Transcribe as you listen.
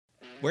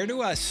Where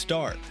do I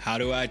start? How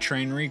do I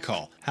train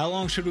recall? How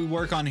long should we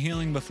work on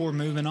healing before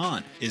moving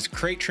on? Is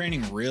crate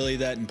training really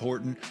that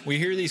important? We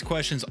hear these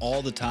questions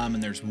all the time,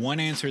 and there's one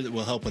answer that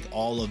will help with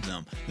all of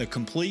them. The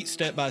complete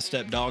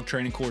step-by-step dog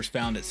training course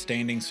found at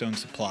Standing Stone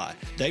Supply.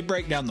 They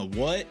break down the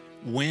what,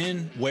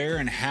 when, where,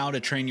 and how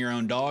to train your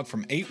own dog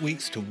from 8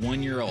 weeks to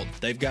 1 year old.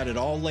 They've got it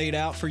all laid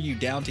out for you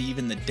down to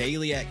even the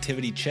daily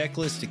activity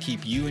checklist to keep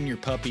you and your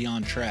puppy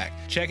on track.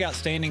 Check out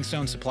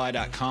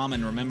standingstonesupply.com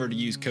and remember to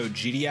use code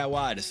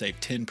GDIY to save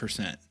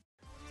 10%.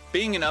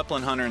 Being an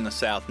upland hunter in the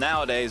South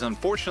nowadays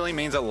unfortunately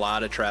means a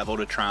lot of travel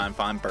to try and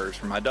find birds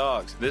for my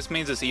dogs. This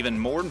means it's even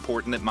more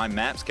important that my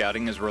map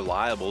scouting is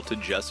reliable to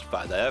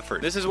justify the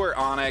effort. This is where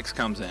onX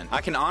comes in.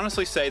 I can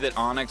honestly say that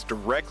onX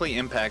directly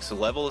impacts the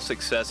level of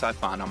success I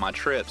find on my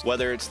trips.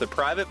 Whether it's the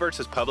private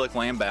versus public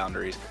land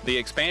boundaries, the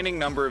expanding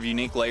number of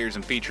unique layers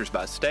and features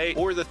by state,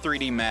 or the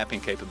 3D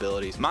mapping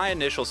capabilities, my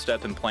initial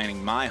step in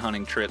planning my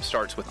hunting trip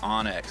starts with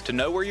onX. To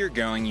know where you're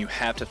going, you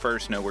have to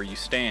first know where you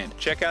stand.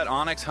 Check out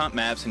onX Hunt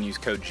Maps and use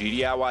code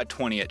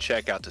GDIY20 at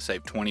checkout to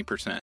save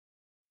 20%.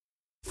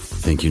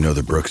 Think you know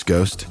the Brooks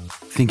Ghost?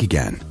 Think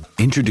again.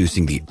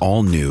 Introducing the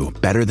all-new,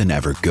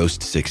 better-than-ever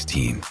Ghost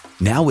 16.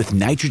 Now with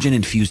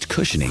nitrogen-infused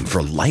cushioning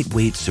for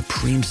lightweight,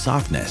 supreme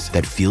softness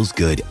that feels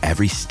good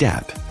every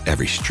step,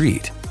 every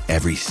street,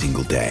 every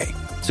single day.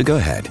 So go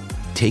ahead,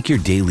 take your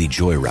daily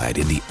joyride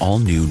in the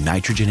all-new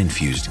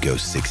nitrogen-infused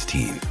Ghost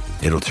 16.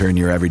 It'll turn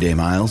your everyday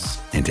miles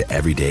into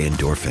everyday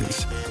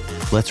endorphins.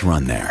 Let's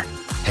run there.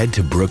 Head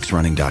to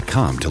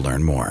brooksrunning.com to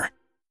learn more.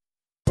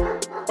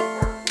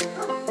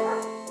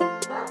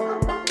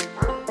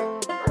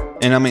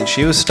 And I mean,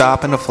 she was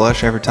stopping to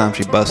flush every time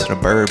she busted a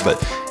bird, but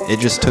it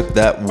just took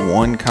that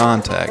one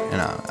contact,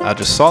 and I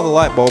just saw the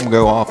light bulb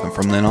go off, and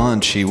from then on,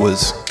 she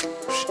was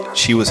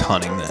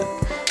hunting then.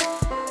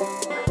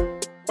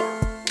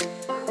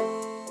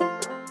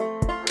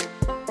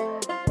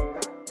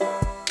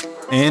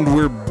 And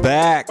we're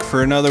back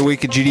for another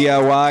week of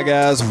GDIY,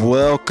 guys.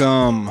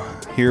 Welcome.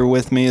 Here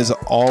with me, as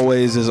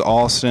always, is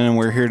Austin, and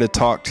we're here to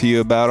talk to you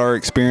about our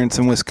experience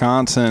in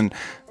Wisconsin,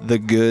 the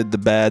good, the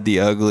bad, the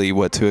ugly,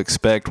 what to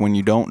expect when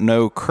you don't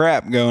know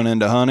crap going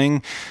into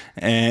hunting,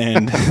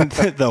 and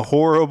the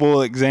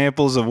horrible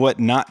examples of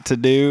what not to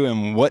do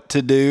and what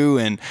to do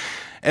and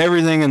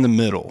everything in the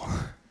middle.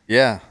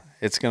 Yeah,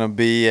 it's going to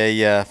be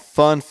a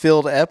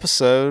fun-filled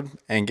episode,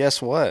 and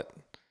guess what?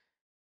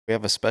 We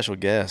have a special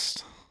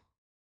guest.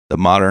 The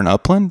modern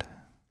upland?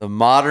 The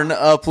modern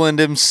upland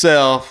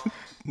himself,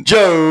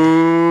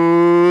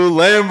 Joe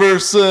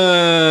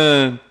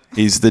Lamberson.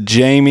 He's the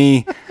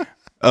Jamie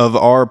of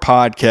our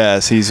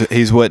podcast.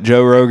 He's what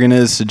Joe Rogan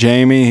is to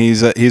Jamie.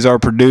 He's our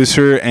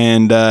producer,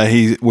 and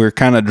we're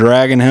kind of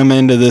dragging him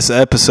into this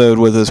episode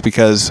with us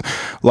because,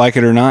 like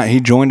it or not, he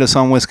joined us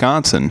on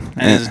Wisconsin.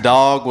 And his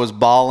dog was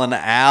balling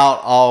out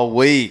all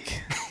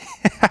week,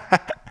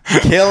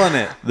 killing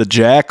it. The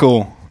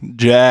Jackal,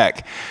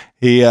 Jack.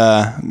 He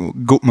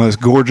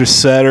most gorgeous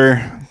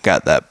setter.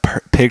 Got that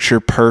picture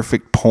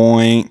perfect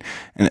point,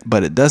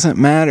 but it doesn't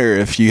matter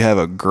if you have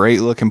a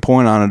great looking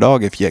point on a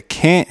dog if you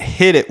can't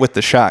hit it with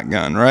the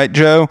shotgun, right,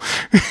 Joe?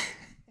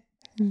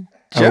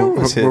 Joe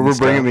was hitting we're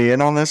bringing me in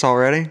on this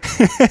already.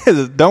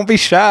 Don't be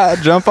shy,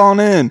 jump on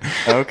in.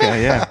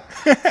 Okay, yeah.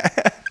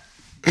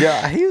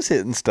 Yeah, he was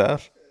hitting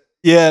stuff.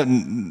 Yeah,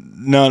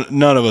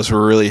 none of us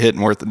were really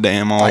hitting worth a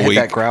damn all I week.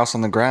 hit that grouse on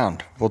the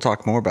ground. We'll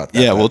talk more about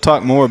that. Yeah, we'll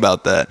talk more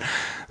about that.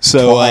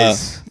 So,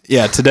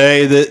 yeah,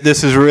 today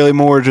this is really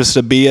more just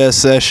a BS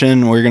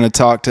session. We're going to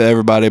talk to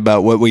everybody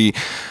about what we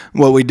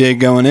did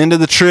going into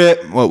the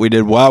trip, what we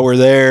did while we're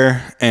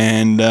there,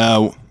 and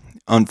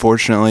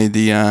unfortunately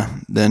the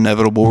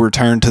inevitable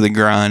return to the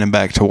grind and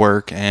back to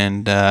work.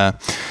 And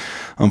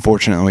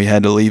unfortunately, we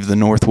had to leave the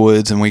North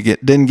Woods, and we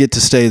didn't get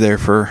to stay there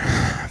for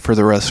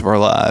the rest of our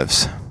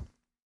lives.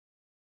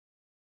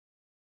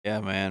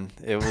 Yeah, man,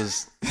 it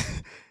was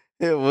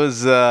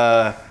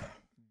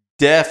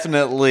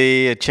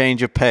definitely a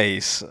change of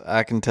pace.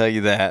 I can tell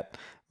you that.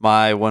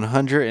 My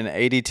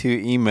 182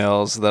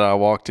 emails that I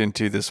walked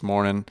into this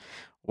morning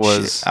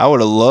was... Shit, I would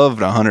have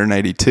loved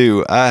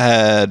 182. I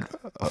had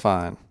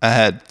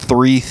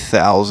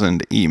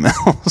 3,000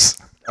 emails.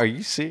 Are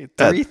you serious?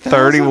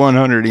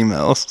 3,100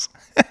 emails.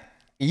 Are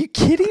you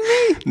kidding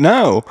me?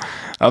 No,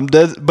 I'm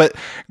dead. But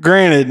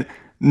granted,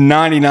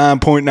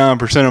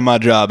 99.9% of my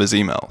job is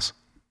emails.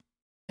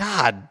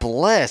 God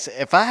bless.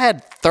 If I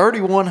had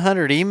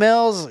 3,100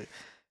 emails,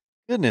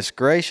 goodness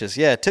gracious.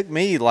 Yeah, it took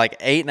me like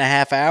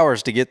 8.5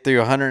 hours to get through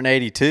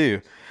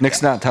 182.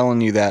 Nick's not telling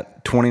you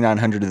that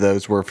 2,900 of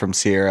those were from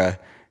Sierra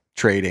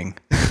Trading.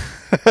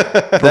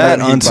 That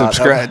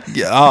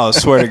unsubscribe. Oh, I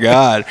swear to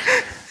God.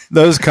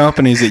 Those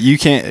companies that you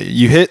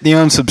hit the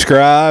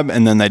unsubscribe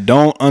and then they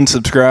don't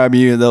unsubscribe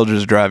you, they'll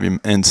just drive you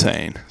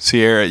insane.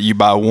 Sierra, you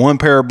buy one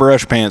pair of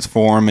brush pants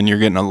for them and you're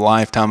getting a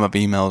lifetime of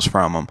emails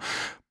from them.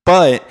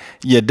 But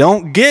you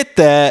don't get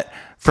that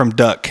from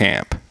Duck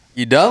Camp.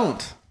 You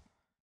don't.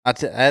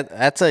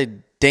 That's a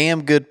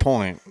damn good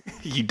point.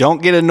 You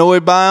don't get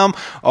annoyed by them.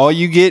 All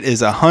you get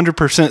is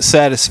 100%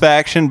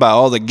 satisfaction by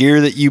all the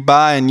gear that you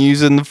buy and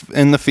use in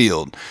the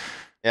field.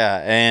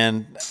 Yeah,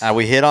 and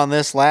we hit on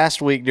this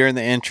last week during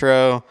the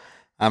intro.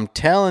 I'm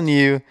telling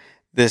you,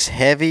 this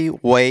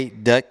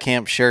heavyweight duck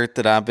camp shirt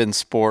that I've been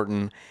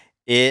sporting,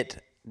 it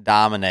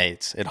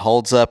dominates. It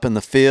holds up in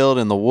the field,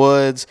 in the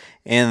woods,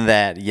 in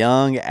that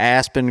young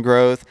aspen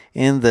growth,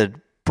 in the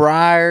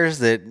briars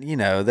that,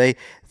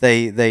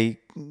 they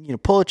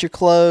pull at your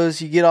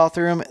clothes, you get all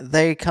through them,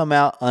 they come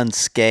out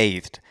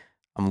unscathed.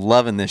 I'm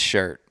loving this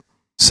shirt.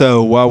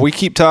 So while we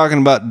keep talking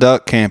about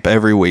duck camp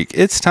every week,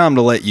 it's time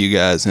to let you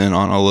guys in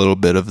on a little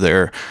bit of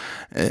their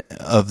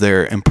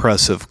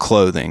impressive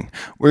clothing.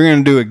 We're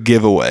going to do a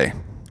giveaway.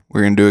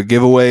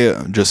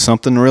 Just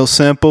something real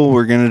simple.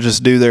 We're going to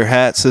just do their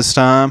hats this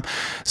time.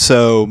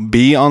 So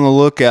be on the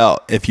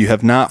lookout. If you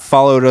have not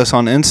followed us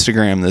on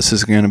Instagram, this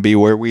is going to be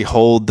where we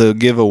hold the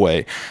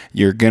giveaway.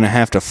 You're going to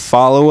have to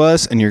follow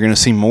us, and you're going to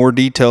see more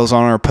details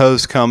on our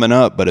post coming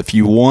up. But if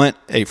you want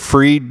a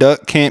free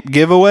duck camp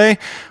giveaway,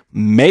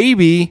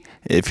 maybe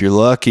if you're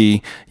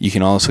lucky, you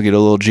can also get a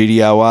little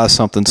GDIY,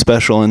 something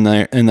special in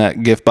there in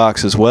that gift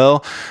box as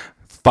well.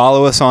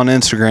 Follow us on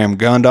Instagram,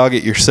 Gundog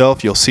It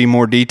Yourself. You'll see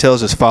more details.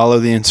 Just follow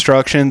the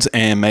instructions,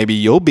 and maybe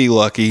you'll be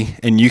lucky,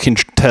 and you can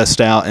test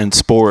out and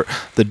sport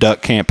the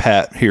duck camp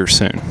hat here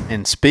soon.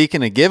 And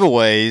speaking of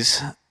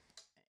giveaways,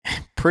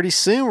 pretty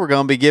soon we're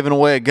going to be giving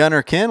away a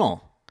Gunner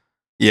Kennel.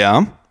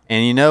 Yeah.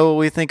 And you know what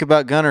we think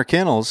about Gunner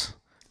Kennels?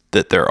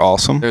 That they're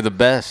awesome. They're the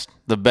best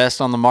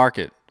on the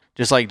market.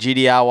 Just like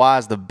GDIY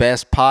is the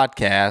best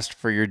podcast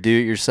for your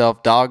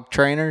do-it-yourself dog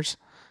trainers.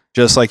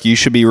 Just like you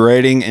should be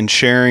rating and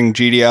sharing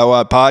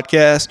GDIY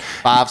podcast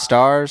 5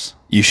 stars.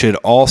 You should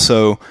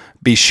also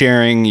be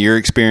sharing your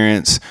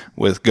experience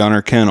with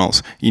Gunner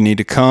Kennels. You need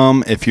to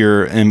come if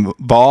you're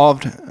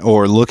involved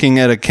or looking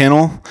at a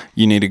kennel.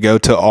 You need to go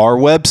to our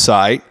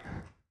website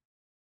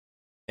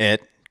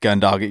at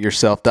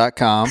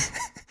gundogityourself.com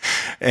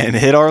and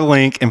hit our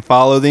link and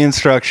follow the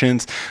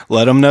instructions.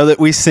 Let them know that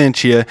we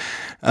sent you.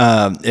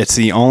 It's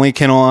the only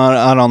kennel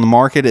out on the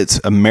market.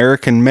 It's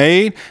American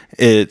made.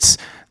 It's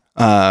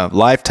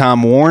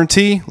lifetime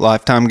warranty,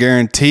 lifetime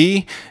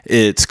guarantee.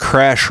 It's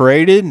crash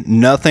rated.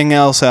 Nothing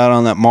else out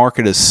on that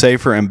market is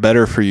safer and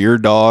better for your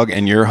dog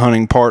and your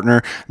hunting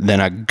partner than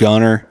a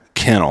Gunner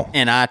kennel.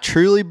 And I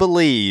truly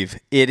believe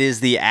it is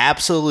the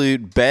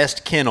absolute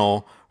best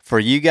kennel for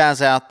you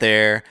guys out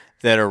there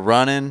that are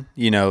running,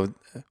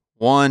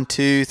 1,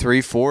 2,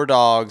 3, 4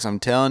 dogs. I'm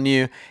telling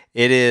you,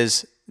 it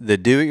is the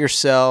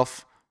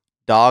do-it-yourself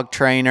dog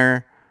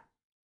trainer,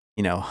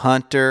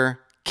 hunter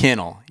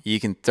kennel. You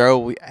can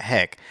throw,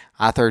 heck,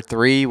 I threw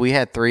 3. We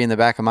had 3 in the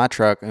back of my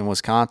truck in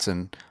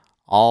Wisconsin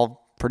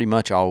pretty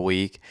much all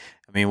week.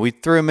 I mean, we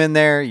threw them in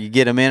there. You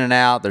get them in and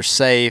out. They're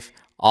safe.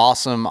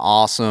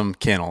 Awesome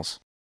kennels.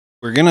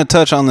 We're going to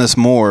touch on this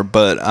more,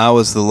 but I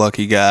was the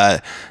lucky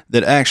guy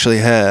that actually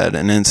had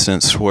an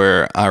instance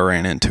where I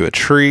ran into a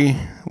tree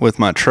with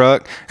my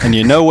truck. And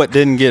you know what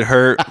didn't get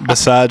hurt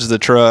besides the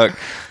truck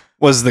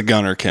was the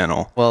Gunner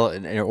kennel. Well,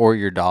 or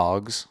your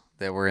dogs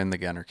that were in the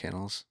Gunner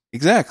kennels.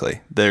 Exactly.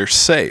 They're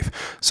safe.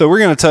 So we're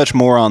going to touch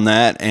more on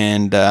that,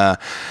 and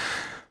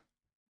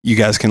you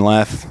guys can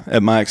laugh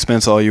at my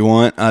expense all you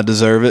want. I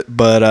deserve it.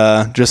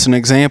 But just an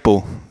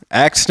example.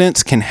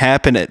 Accidents can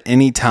happen at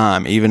any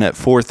time, even at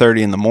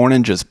 4:30 in the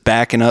morning, just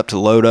backing up to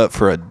load up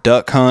for a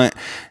duck hunt.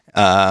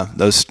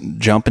 Those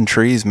jumping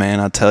trees, man,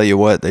 I tell you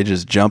what, they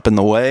just jump in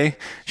the way.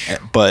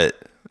 But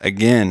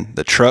again,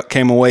 the truck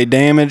came away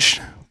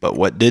damaged, but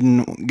what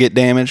didn't get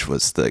damaged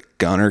was the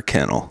Gunner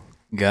kennel.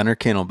 Gunner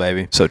kennel,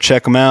 baby. So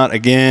check them out.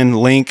 Again,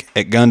 link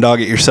at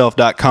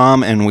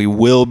gundogityourself.com, and we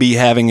will be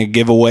having a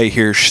giveaway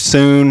here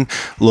soon.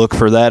 Look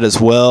for that as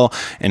well.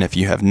 And if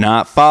you have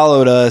not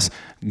followed us,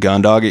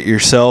 Gundog It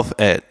Yourself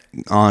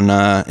on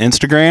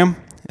Instagram.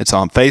 It's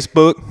on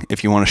Facebook.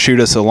 If you want to shoot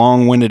us a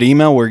long-winded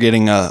email, we're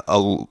getting a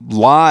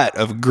lot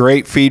of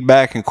great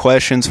feedback and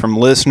questions from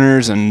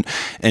listeners and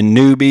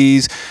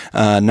newbies.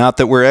 Not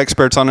that we're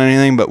experts on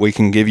anything, but we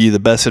can give you the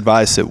best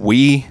advice that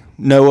we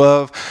know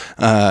of.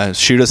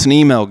 Shoot us an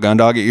email,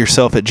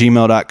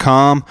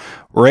 gundogityourself@gmail.com.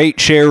 Rate,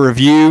 share,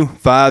 review,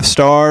 5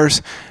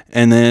 stars.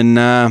 And then,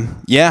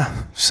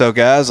 so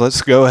guys,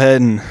 let's go ahead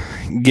and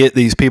get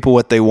these people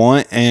what they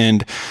want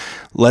and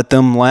let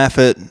them laugh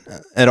at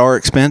our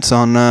expense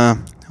on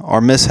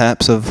our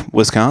mishaps of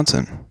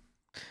Wisconsin.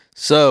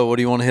 So what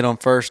do you want to hit on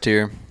first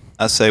here?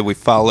 I say we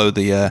follow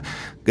the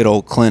good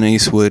old Clint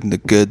Eastwood, the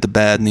good, the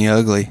bad, and the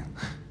ugly.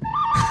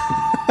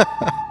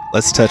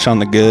 Let's touch on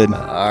the good.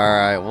 All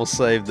right, we'll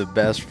save the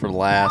best for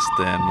last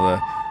then,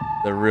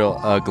 the real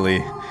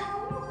ugly.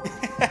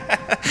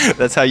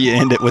 That's how you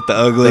end it, with the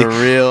ugly. The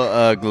real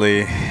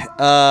ugly.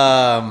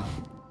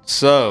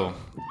 So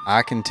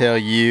I can tell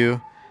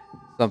you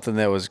something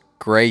that was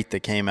great that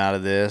came out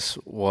of this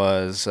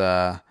was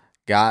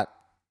got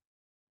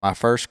my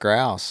first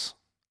grouse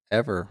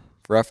ever,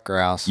 rough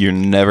grouse. You're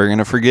never going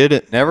to forget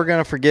it. Never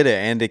going to forget it.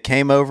 And it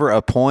came over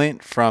a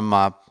point from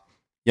my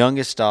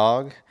youngest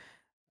dog.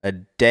 a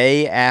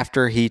day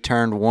after he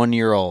turned 1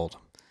 year old.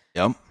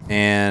 Yep.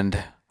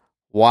 And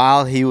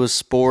while he was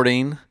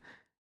sporting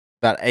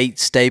about 8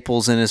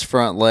 staples in his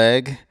front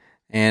leg,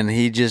 and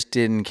he just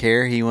didn't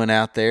care, he went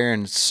out there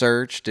and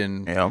searched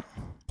and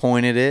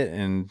pointed it,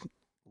 and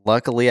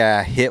luckily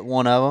I hit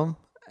one of them,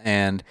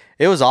 and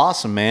it was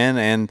awesome, man.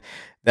 And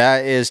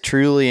that is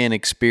truly an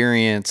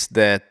experience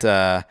that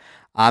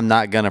I'm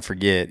not going to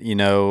forget. You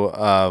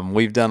know,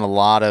 we've done a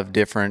lot of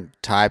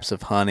different types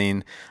of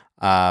hunting.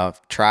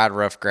 Tried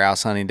rough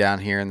grouse hunting down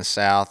here in the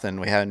South, and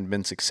we haven't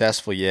been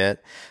successful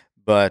yet.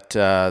 But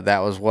that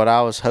was what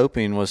I was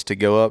hoping, was to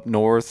go up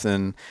north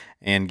and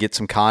get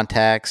some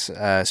contacts,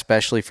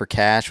 especially for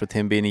Cash, with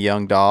him being a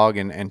young dog,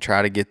 and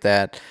try to get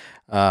that,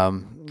 try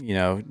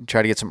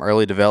to get some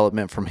early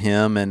development from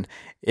him. And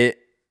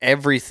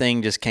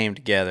everything just came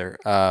together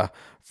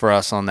for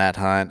us on that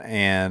hunt,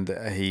 and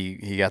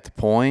he got the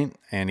point,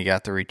 and he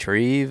got the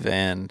retrieve.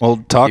 And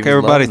well, talk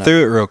everybody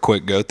through it real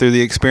quick. Go through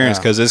the experience,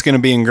 because it's going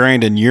to be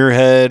ingrained in your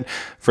head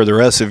for the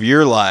rest of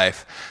your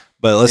life.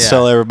 But let's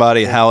tell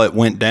everybody how it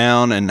went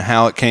down and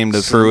how it came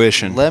to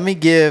fruition. Let me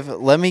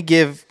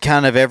give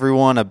kind of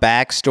everyone a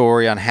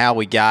backstory on how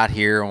we got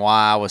here and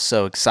why I was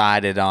so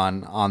excited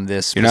on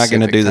this. You're not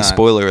going to do the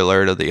spoiler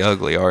alert of the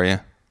ugly, are you?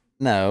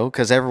 No,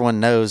 because everyone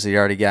knows he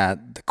already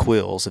got the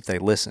quills if they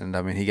listened.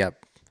 I mean, he got.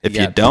 If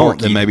you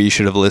don't, then maybe you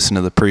should have listened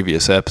to the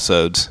previous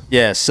episodes.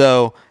 Yeah.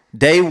 So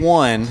day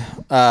one,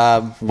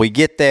 we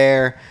get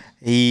there.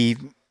 He's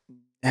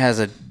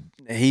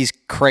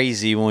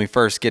crazy when we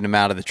first get him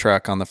out of the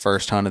truck on the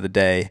first hunt of the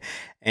day,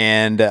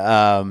 and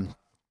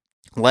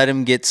let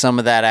him get some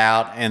of that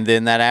out. And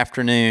then that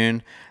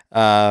afternoon,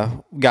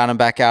 got him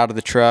back out of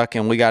the truck,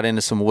 and we got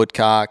into some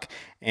woodcock.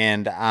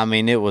 And I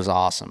mean, it was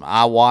awesome.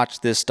 I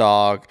watched this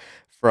dog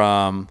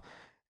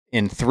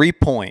in 3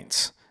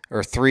 points,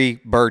 or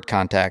 3 bird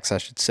contacts, I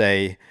should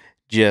say,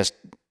 just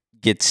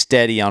get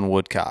steady on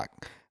woodcock.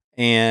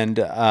 And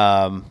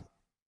the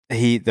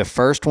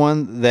first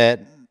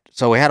one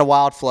so we had a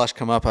wild flush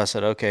come up. I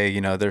said, okay,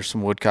 there's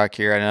some woodcock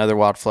here. I had another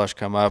wild flush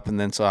come up. And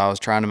then so I was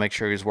trying to make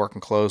sure he was working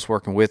close,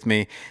 working with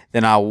me.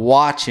 Then I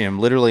watch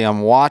him,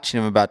 I'm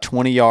watching him about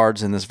 20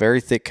 yards in this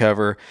very thick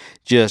cover,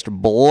 just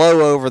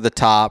blow over the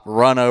top,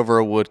 run over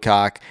a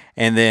woodcock.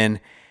 And then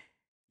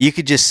you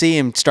could just see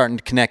him starting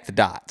to connect the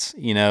dots,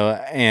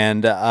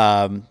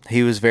 and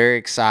he was very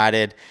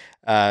excited.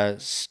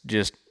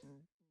 Just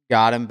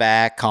got him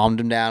back, calmed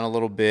him down a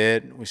little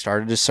bit. We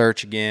started to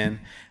search again.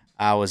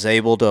 I was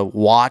able to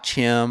watch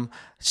him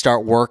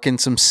start working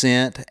some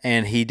scent,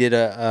 and he did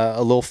a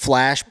little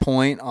flash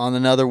point on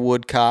another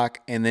woodcock,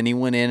 and then he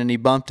went in and he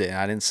bumped it.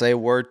 I didn't say a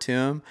word to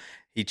him.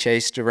 He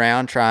chased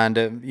around trying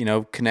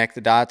to, connect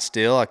the dots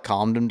still. I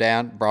calmed him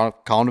down,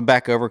 calmed him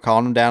back over,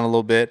 calmed him down a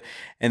little bit.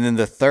 And then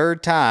the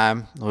third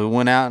time, we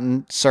went out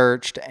and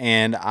searched,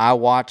 and I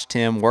watched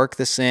him work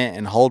the scent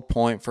and hold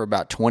point for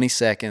about 20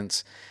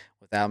 seconds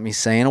without me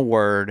saying a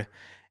word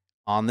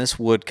on this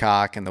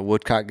woodcock, and the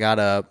woodcock got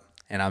up,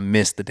 and I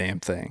missed the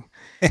damn thing.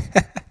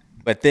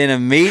 But then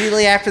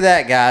immediately after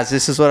that, guys,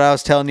 this is what I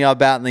was telling y'all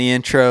about in the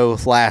intro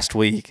last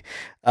week.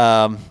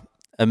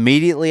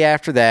 Immediately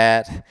after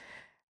that,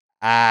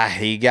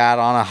 he got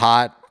on a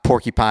hot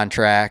porcupine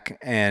track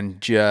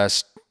and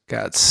just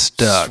got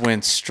stuck.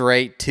 Went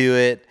straight to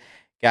it,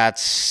 got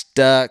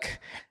stuck,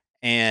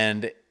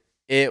 and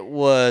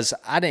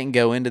I didn't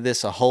go into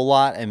this a whole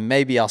lot, and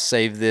maybe I'll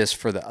save this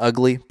for the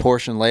ugly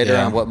portion later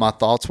on what my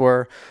thoughts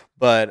were.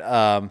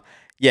 But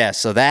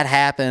so that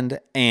happened,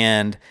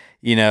 and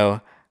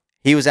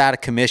he was out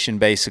of commission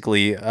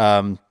basically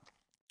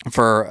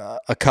for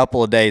a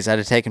couple of days. I had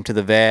to take him to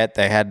the vet.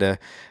 They had to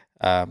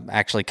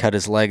actually cut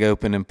his leg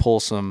open and pull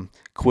some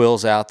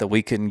quills out that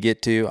we couldn't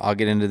get to. I'll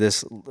get into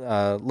this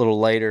a little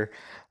later.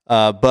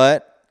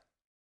 But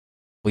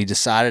we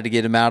decided to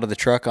get him out of the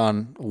truck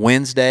on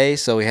Wednesday,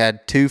 so we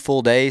had 2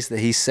 full days that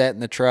he sat in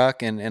the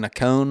truck and in a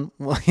cone,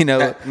 Now,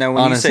 when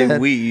on you his say head.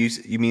 we,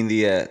 you mean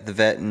the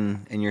vet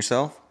and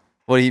yourself?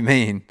 What do you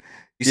mean?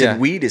 You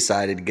said we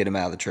decided to get him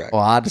out of the truck.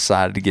 Well, I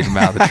decided to get him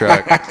out of the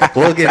truck.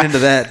 We'll get into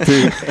that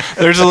too.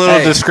 There's a little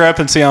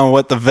discrepancy on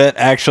what the vet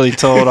actually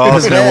told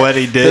Austin and what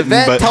he didn't. The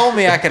vet told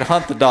me I could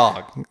hunt the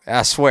dog.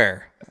 I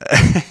swear.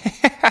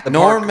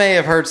 Norm may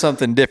have heard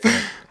something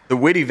different. The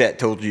witty vet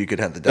told you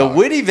could hunt the dog. The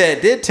witty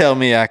vet did tell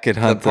me I could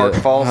hunt the Park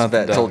Falls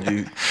vet told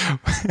you.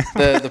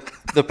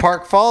 The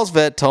Park Falls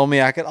vet told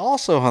me I could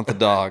also hunt the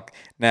dog.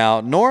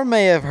 Now, Norm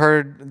may have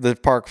heard the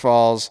Park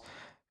Falls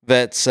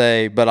vet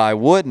say, but I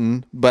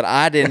wouldn't, but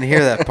I didn't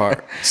hear that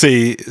part.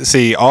 See,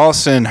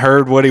 Austin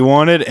heard what he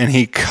wanted, and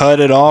he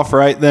cut it off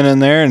right then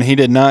and there, and he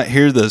did not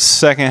hear the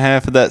second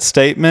half of that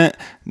statement.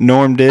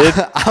 Norm did.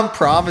 I'm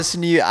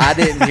promising you, I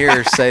didn't hear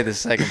her say the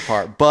second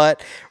part.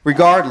 But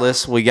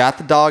regardless, we got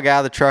the dog out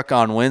of the truck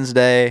on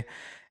Wednesday,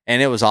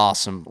 and it was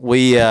awesome.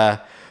 We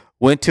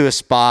went to a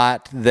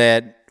spot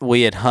that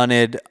we had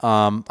hunted,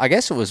 I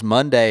guess it was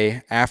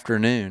Monday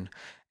afternoon,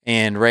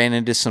 and ran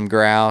into some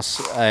grouse,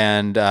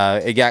 and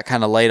it got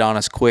kind of late on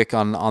us quick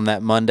on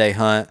that Monday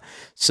hunt.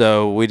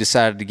 So we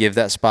decided to give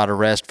that spot a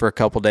rest for a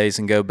couple days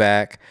and go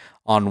back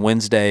on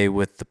Wednesday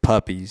with the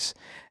puppies.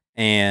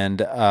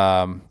 And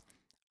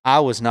I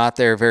was not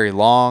there very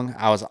long.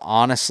 I was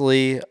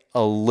honestly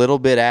a little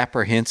bit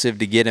apprehensive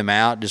to get him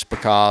out just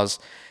because,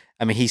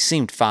 I mean, he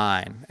seemed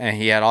fine and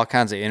he had all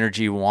kinds of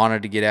energy,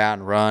 wanted to get out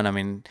and run. I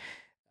mean,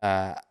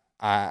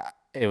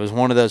 it was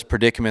one of those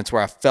predicaments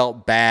where I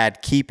felt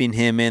bad keeping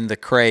him in the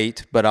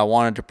crate, but I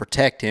wanted to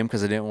protect him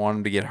because I didn't want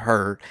him to get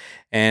hurt.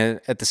 And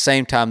at the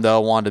same time, though,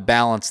 I wanted to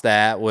balance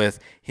that with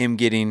him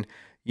getting,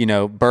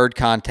 bird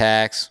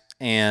contacts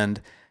and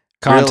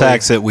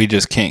contacts that we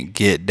just can't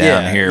get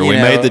down here. We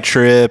made the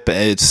trip.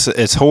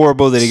 It's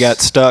horrible that he got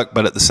stuck,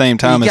 but at the same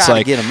time, it's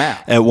like get him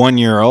out. At 1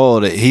 year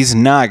old, he's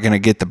not going to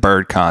get the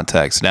bird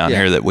contacts down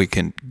here that we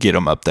can get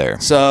him up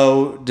there.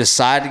 So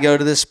decided to go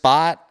to this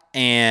spot,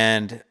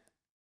 and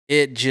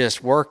it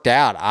just worked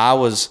out.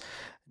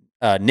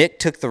 Nick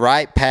took the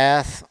right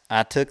path.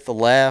 I took the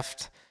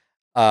left.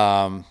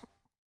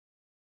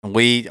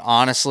 We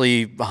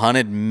honestly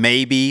hunted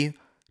maybe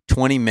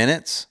 20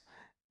 minutes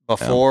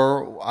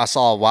before I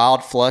saw a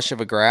wild flush of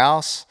a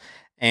grouse,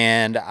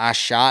 and I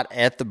shot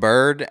at the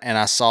bird, and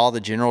I saw the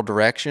general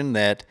direction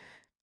that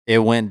it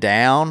went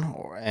down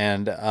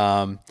and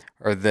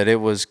or that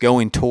it was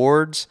going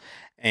towards.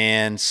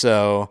 And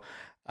so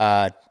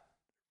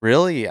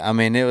really, I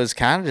mean, it was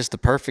kind of just the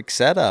perfect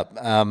setup.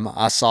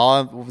 I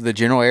saw the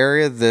general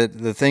area that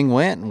the thing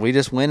went, and we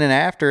just went in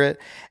after it,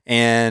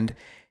 and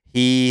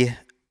he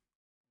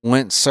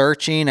went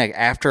searching.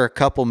 After a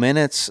couple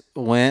minutes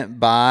went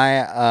by,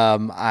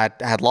 I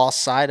had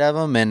lost sight of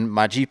him, and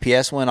my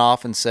GPS went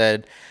off and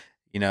said,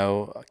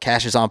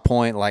 Cash is on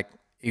point. Like,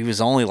 he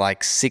was only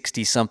like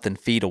 60-something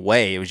feet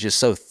away. It was just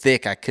so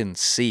thick I couldn't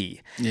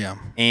see. Yeah.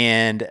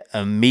 And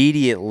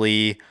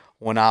immediately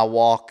when I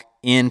walk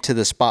into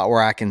the spot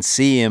where I can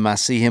see him, I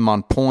see him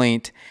on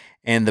point,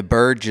 and the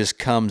bird just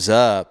comes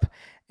up,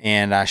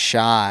 and I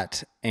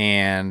shot,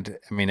 and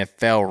I mean, it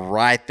fell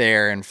right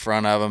there in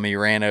front of him. He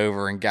ran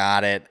over and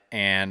got it,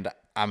 and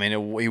I mean,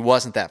 he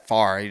wasn't that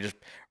far. He just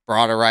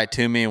brought it right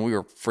to me, and we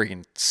were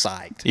freaking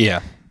psyched.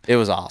 Yeah. It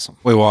was awesome.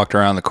 We walked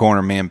around the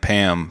corner, me and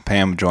Pam.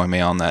 Pam joined me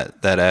on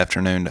that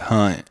afternoon to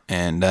hunt,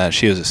 and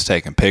she was just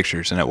taking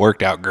pictures, and it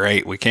worked out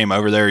great. We came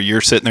over there.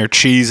 You're sitting there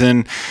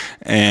cheesing,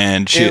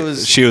 and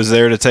she was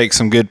there to take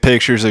some good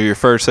pictures of your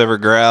first ever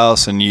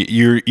grouse, and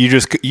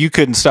you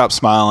couldn't stop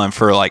smiling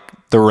for like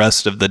the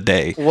rest of the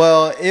day.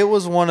 Well, it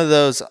was one of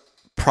those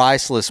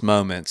priceless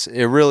moments.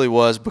 It really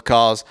was,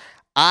 because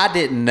I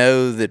didn't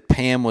know that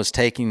Pam was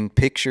taking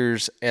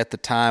pictures at the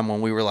time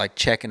when we were like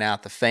checking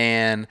out the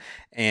fan.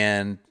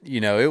 And,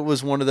 it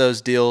was one of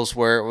those deals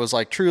where it was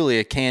like truly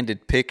a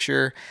candid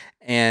picture.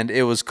 And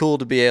it was cool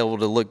to be able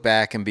to look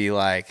back and be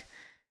like,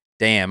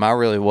 damn, I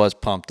really was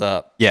pumped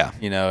up. Yeah.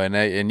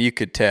 And you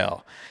could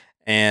tell.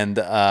 And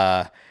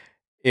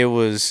it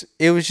was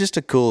just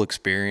a cool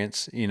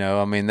experience.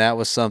 I mean, that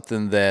was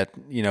something that,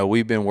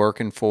 we've been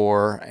working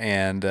for,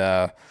 and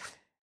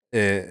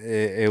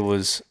it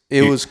was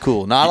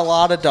cool. Not a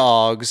lot of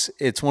dogs.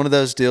 It's one of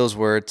those deals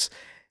where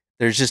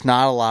there's just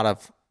not a lot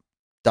of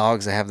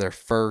dogs that have their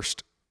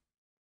first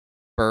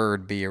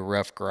bird be a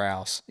rough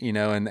grouse,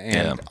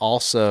 and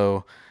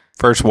also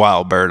first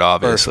wild bird,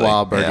 obviously.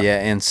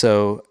 Yeah. And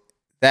so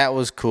that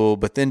was cool,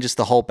 but then just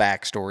the whole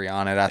backstory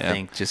on it, I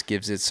think, just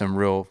gives it some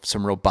real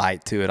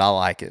bite to it. I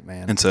like it,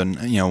 man. And so,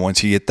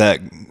 once you get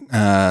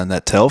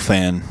that tail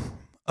fan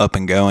up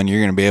and going,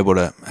 you're going to be able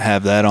to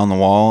have that on the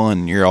wall,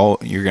 and you're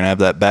going to have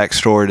that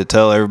backstory to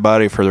tell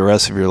everybody for the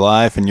rest of your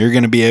life. And you're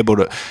going to be able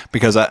to,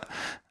 because I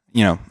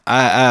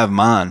have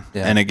mine,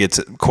 and it gets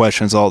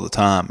questions all the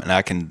time, and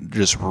I can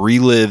just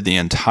relive the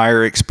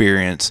entire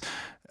experience.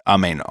 I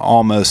mean,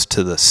 almost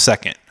to the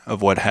second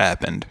of what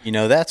happened.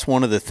 That's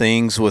one of the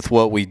things with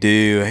what we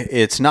do.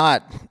 It's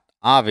not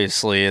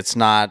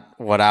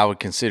what I would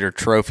consider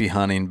trophy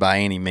hunting by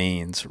any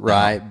means,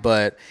 right? No.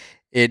 But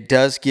it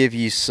does give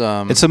you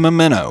some... It's a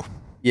memento.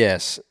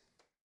 Yes.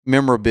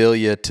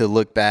 Memorabilia to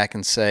look back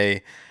and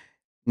say,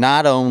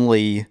 not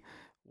only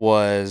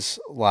was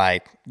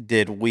like,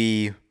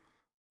 we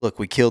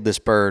killed this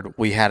bird,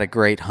 we had a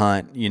great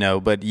hunt,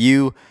 but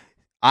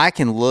I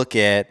can look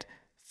at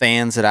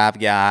fans that I've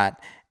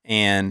got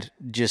and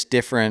just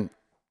different,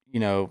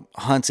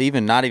 hunts,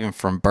 even not even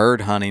from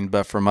bird hunting,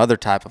 but from other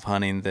type of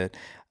hunting that,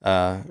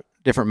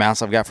 different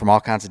mounts I've got from all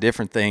kinds of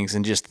different things,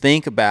 and just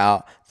think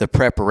about the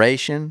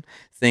preparation,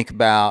 think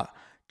about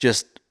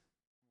just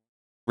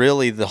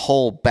really the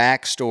whole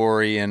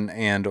backstory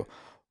and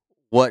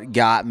what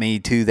got me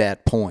to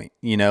that point,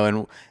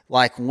 and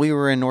like when we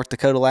were in North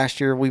Dakota last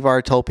year, we've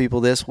already told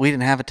people this, we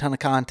didn't have a ton of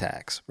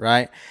contacts,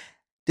 right?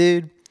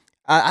 Dude,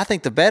 I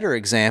think the better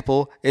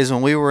example is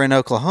when we were in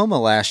Oklahoma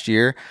last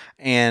year,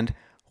 and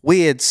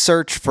we had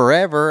searched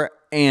forever,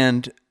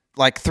 and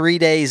like 3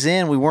 days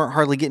in, we weren't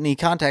hardly getting any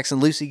contacts,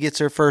 and Lucy gets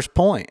her first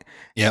point.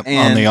 Yep,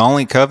 on the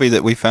only covey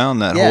that we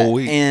found that whole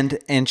week.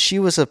 And she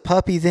was a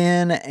puppy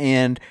then,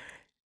 and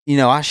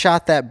I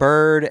shot that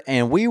bird,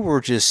 and we were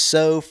just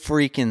so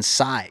freaking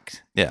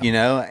psyched. Yeah.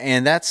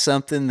 And that's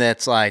something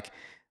that's like,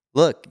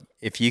 look,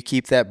 if you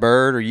keep that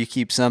bird or you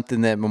keep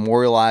something that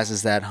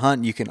memorializes that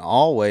hunt, you can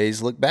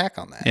always look back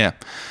on that. Yeah.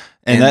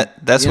 And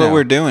that's what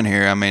we're doing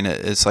here. I mean,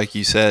 it's like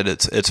you said,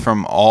 it's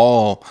from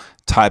all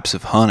types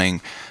of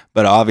hunting,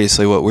 but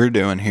obviously what we're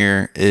doing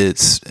here,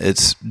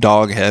 it's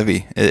dog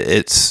heavy.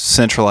 It's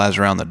centralized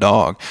around the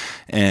dog.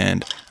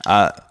 And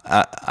I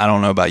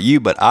don't know about you,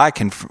 but I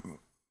can,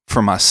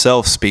 for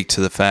myself, speak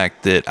to the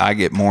fact that I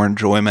get more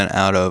enjoyment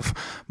out of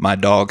my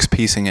dogs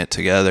piecing it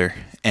together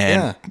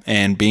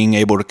and being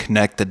able to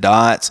connect the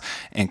dots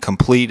and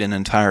complete an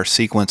entire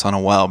sequence on a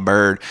wild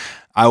bird.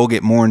 I will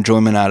get more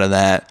enjoyment out of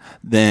that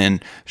than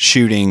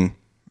shooting,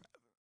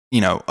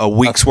 a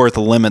week's worth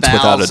of limits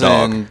without a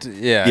dog.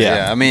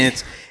 Yeah. I mean,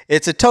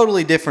 it's a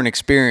totally different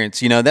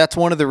experience. That's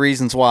one of the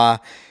reasons why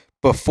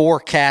before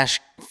Cash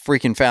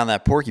freaking found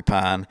that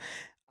porcupine,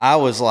 I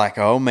was like,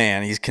 oh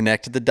man, he's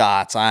connected the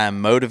dots. I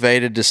am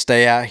motivated to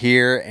stay out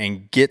here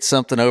and get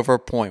something over a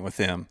point with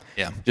him.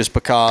 Yeah. Just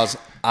because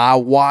I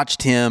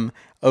watched him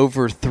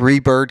over 3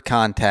 bird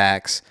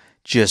contacts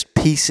just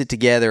piece it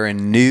together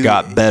and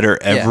got better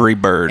every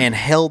bird and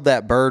held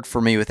that bird for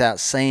me without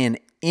saying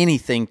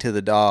anything to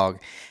the dog.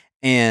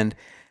 And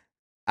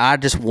I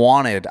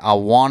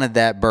wanted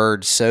that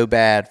bird so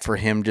bad for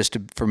him,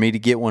 for me to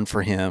get one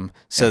for him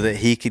so that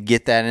he could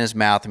get that in his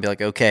mouth and be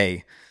like,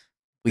 okay,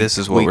 this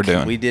is what we're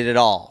doing. We did it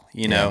all,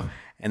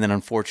 And then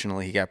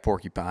unfortunately he got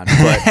porcupine.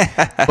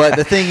 But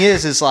the thing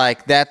is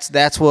like,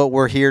 that's what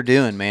we're here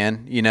doing,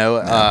 man.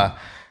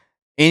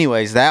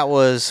 Anyways, that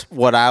was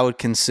what I would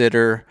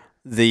consider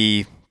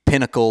the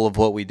pinnacle of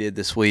what we did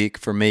this week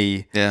for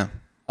me. Yeah.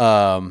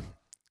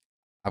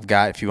 I've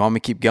got, if you want me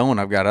to keep going,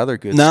 I've got other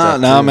good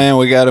stuff. No, man,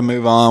 we got to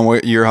move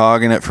on. You're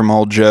hogging it from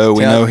old Joe.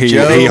 We know he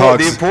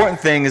hogs. The important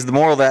thing is the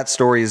moral of that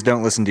story is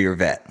don't listen to your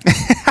vet.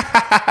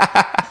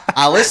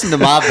 I listened to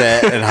my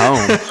vet at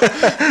home,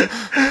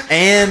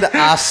 and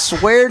I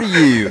swear to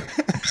you,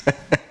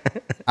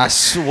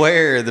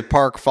 the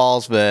Park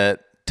Falls vet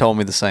told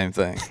me the same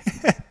thing.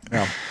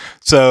 Yeah.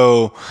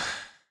 So,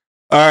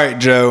 all right,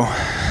 Joe.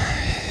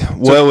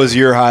 What was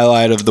your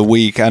highlight of the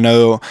week? I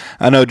know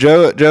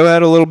Joe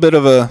had a little bit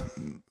of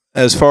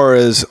as far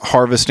as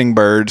harvesting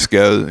birds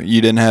go, you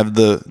didn't have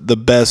the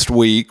best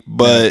week,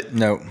 but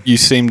no. You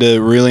seem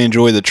to really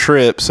enjoy the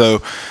trip.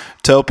 So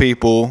tell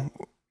people,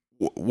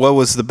 what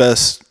was the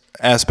best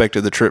aspect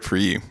of the trip for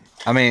you?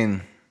 I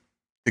mean,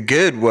 the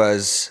good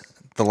was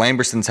the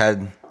Lambersons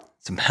had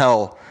some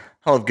hell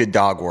of good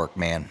dog work,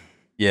 man.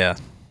 Yeah.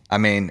 I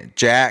mean,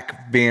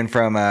 Jack being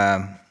from,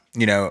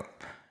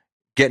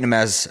 getting him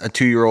as a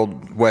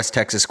 2-year-old West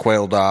Texas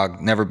quail dog,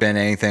 never been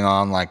anything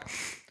on like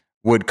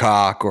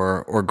woodcock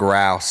or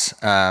grouse.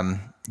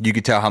 You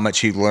could tell how much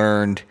he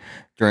learned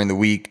during the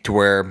week to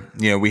where,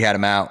 we had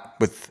him out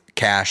with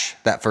Cash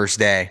that first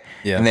day.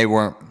 Yeah. And they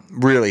weren't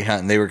really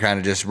hunting. They were kind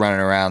of just running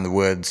around the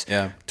woods.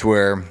 Yeah. To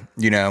where,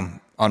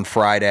 on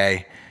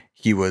Friday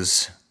he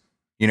was,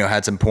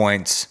 had some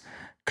points,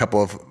 a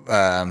couple of,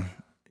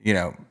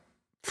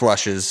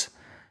 flushes,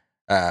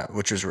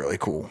 which was really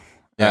cool.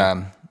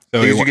 Yeah.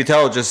 Because you could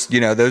tell just,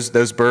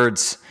 those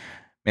birds,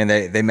 man,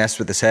 they messed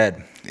with his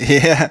head.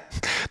 Yeah.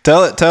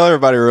 Tell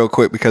everybody real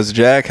quick, because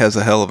Jack has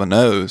a hell of a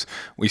nose.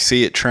 We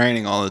see it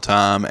training all the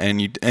time,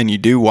 and you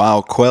do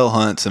wild quail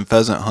hunts and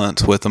pheasant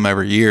hunts with them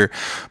every year.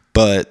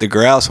 But the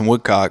grouse and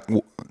woodcock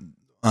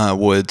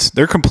woods,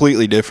 they're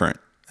completely different.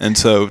 And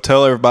so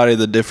tell everybody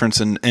the difference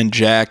in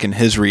Jack and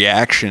his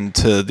reaction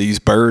to these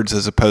birds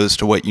as opposed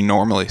to what you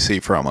normally see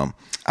from them.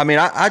 I mean,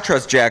 I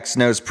trust Jack's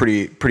nose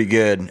pretty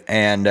good.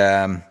 And,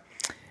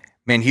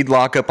 man, he'd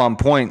lock up on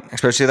point,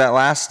 especially that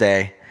last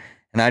day.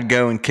 And I'd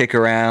go and kick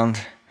around.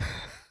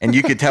 And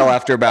you could tell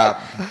after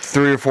about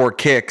 3 or 4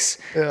 kicks,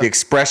 the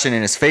expression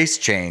in his face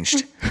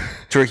changed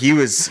to where he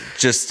was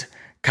just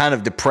kind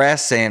of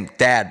depressed, saying,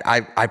 "Dad,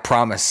 I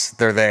promise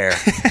they're there."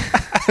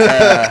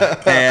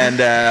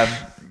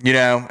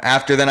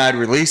 After then I'd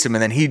release him,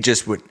 and then he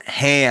just would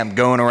ham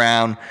going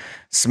around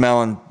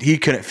smelling. He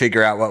couldn't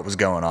figure out what was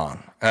going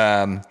on.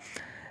 And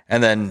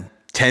then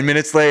 10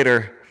 minutes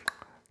later,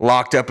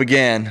 locked up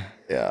again.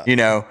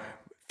 Yeah.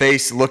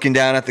 Face looking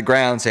down at the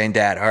ground, saying,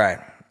 "Dad, all right,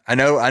 I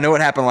know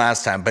what happened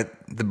last time, but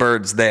the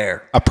bird's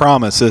there. I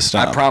promise this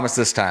time. I promise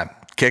this time."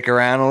 Kick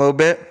around a little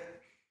bit,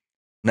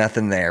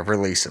 nothing there.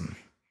 Release him.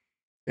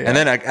 Yeah. And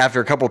then after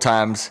a couple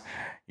times,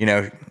 look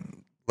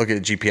at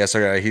the GPS.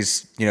 Okay,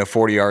 he's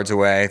 40 yards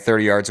away,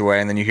 30 yards away,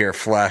 and then you hear a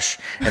flush,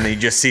 and then you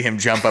just see him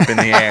jump up in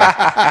the air.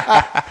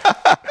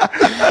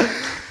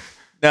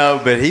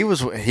 No, but he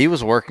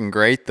was working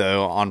great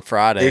though on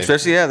Friday.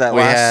 Especially that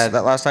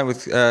last time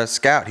with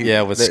Scout.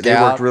 With Scout they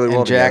worked really well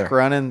and Jack together.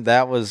 running.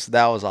 That was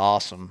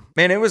awesome.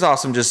 Man, it was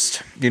awesome.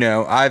 Just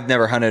I've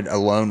never hunted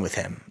alone with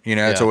him.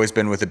 It's always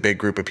been with a big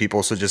group of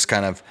people. So just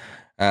kind of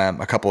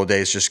a couple of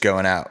days just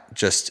going out,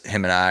 just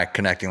him and I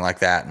connecting like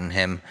that, and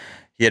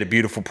he had a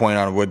beautiful point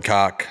on a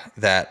woodcock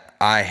that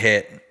I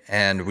hit,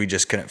 and we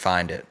just couldn't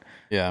find it.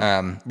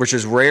 Yeah, which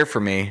is rare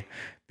for me.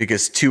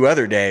 Because 2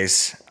 other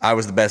days, I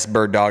was the best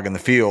bird dog in the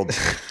field,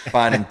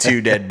 finding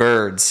 2 dead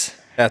birds.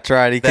 That's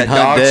right.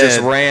 Dogs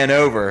just ran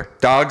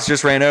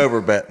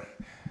over, but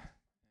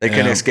They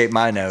couldn't escape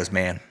my nose,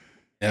 man.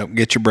 Yep,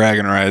 get your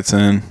bragging rights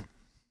in.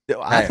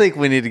 I think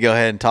we need to go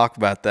ahead and talk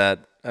about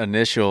that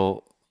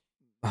initial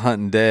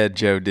hunting dead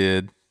Joe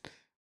did.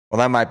 Well,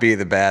 that might be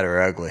the bad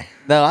or ugly.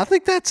 No, I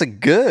think that's a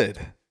good.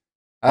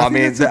 I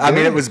mean,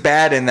 it was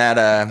bad in that.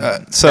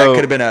 That could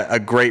have been a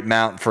great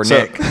mount for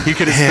Nick. He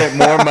could have spent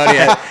more money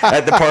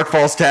at the Park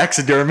Falls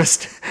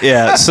taxidermist.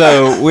 Yeah,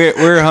 so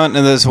we're hunting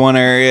in this one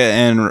area,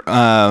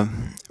 and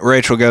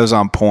Rachel goes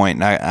on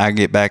point. And I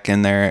get back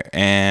in there,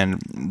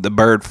 and the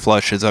bird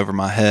flushes over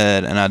my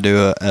head, and I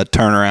do a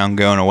turnaround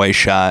going away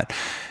shot,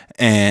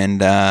 and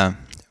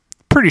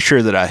pretty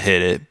sure that I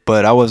hit it,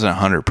 but I wasn't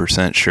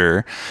 100%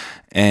 sure.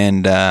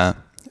 And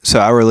so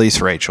I release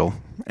Rachel,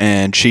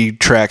 and she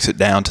tracks it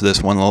down to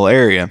this one little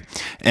area.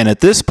 And at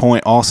this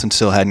point, Austin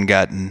still hadn't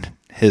gotten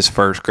his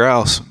first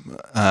grouse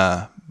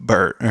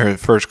bird, or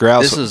first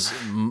grouse. This was,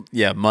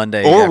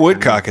 Monday. Or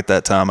woodcock at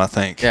that time, I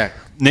think. Yeah.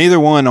 Neither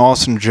one,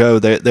 Austin and Joe,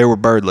 they were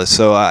birdless.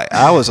 So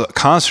I was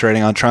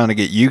concentrating on trying to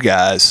get you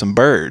guys some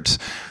birds.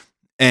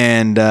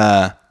 And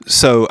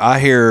so I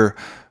hear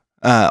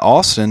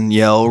Austin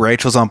yell,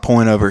 Rachel's on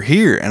point over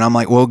here. And I'm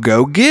like, well,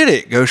 go get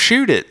it. Go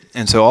shoot it.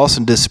 And so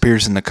Austin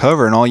disappears in the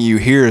cover, and all you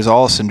hear is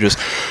Austin just,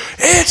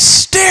 it's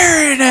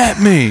staring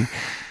at me.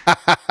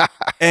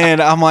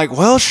 And I'm like,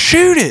 well,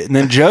 shoot it. And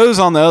then Joe's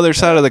on the other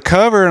side of the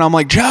cover, and I'm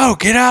like, Joe,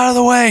 get out of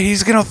the way.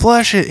 He's going to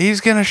flush it.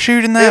 He's going to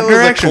shoot in that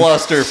direction. It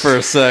was a cluster for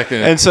a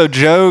second. And so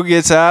Joe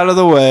gets out of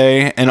the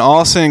way, and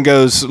Austin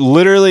goes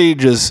literally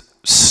just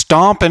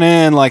stomping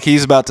in like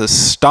he's about to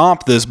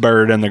stomp this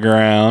bird in the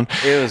ground.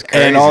 It was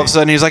crazy. And all of a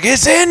sudden he's like,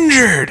 it's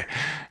injured.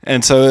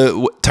 And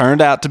so it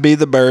turned out to be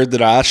the bird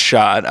that I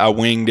shot. I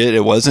winged it.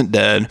 It wasn't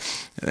dead.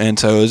 And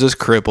so it was just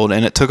crippled,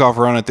 and it took off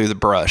running through the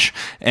brush.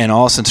 And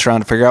Austin's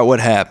trying to figure out what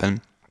happened.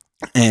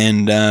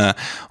 And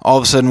all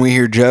of a sudden we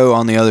hear Joe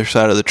on the other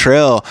side of the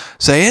trail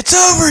say, it's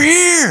over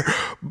here.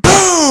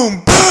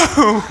 Boom,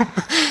 boom.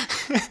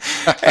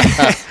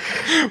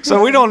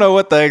 So we don't know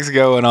what the heck's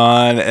going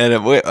on. And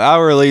I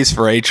released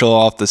Rachel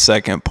off the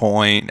second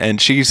point, and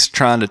she's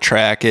trying to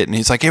track it. And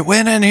he's like, it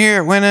went in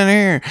here, it went in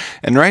here.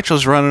 And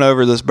Rachel's running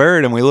over this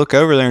bird, and we look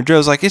over there, and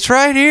Joe's like, it's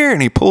right here.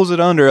 And he pulls it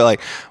under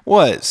like,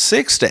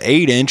 6 to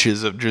 8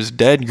 inches of just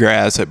dead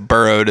grass that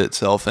burrowed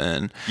itself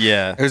in.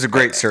 Yeah. It was a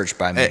great search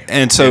by me.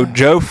 And so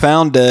Joe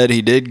found dead.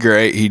 He did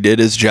great. He did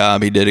his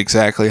job. He did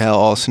exactly how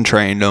Austin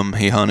trained him.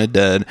 He hunted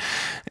dead.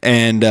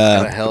 And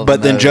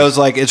but then Joe's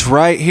like, it's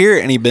right here,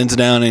 and he bends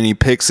down and he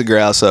picks the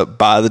grouse up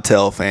by the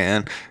tail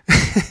fan.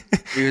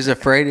 He was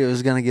afraid it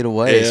was going to get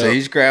away, so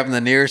he's grabbing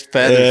the nearest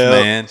feathers,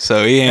 man.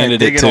 So he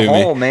handed it to digging a me.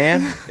 hole,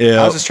 man.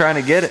 Yeah. I was just trying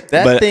to get it.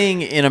 That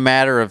thing, in a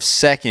matter of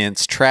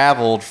seconds,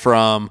 traveled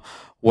from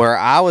where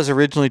I was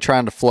originally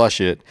trying to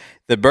flush it.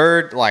 The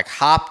bird like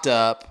hopped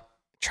up,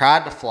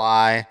 tried to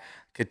fly,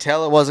 could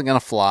tell it wasn't going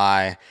to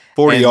fly.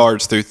 40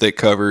 yards through thick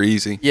cover,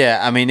 easy. Yeah,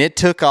 I mean, it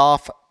took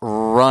off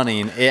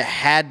running. It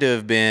had to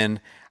have been,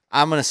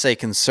 I'm going to say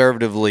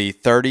conservatively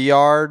 30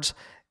 yards.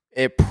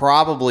 It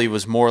probably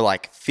was more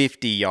like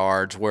 50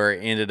 yards where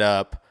it ended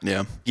up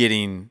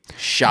getting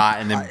shot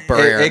and then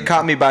buried. It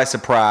caught me by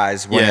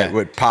surprise when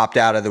it popped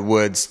out of the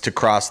woods to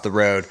cross the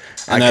road.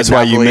 And that's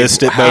why you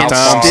missed it both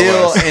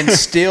times.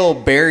 Still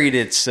buried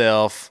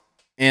itself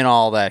in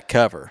all that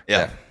cover.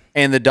 Yeah.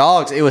 And the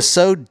dogs, it was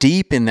so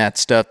deep in that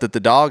stuff that the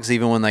dogs,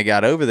 even when they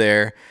got over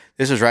there,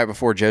 this was right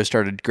before Joe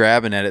started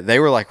grabbing at it, they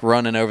were like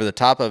running over the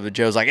top of it.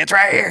 Joe's like, it's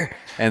right here.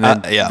 And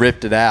then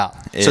ripped it out.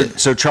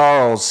 So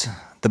Charles,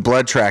 the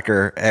blood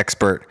tracker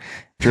expert,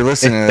 if you're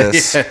listening to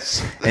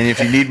this, and if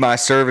you need my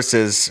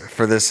services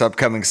for this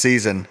upcoming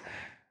season,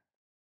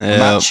 I'm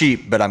not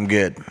cheap, but I'm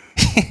good.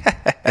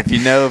 If you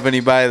know of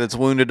anybody that's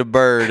wounded a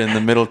bird in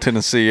the Middle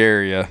Tennessee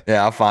area.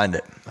 Yeah, I'll find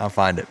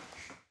it.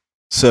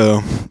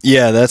 So,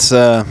 yeah,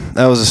 that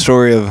was a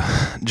story of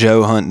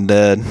Joe hunting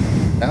dead.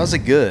 That was a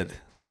good.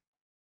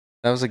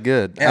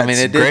 Yeah, I mean,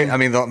 it great. I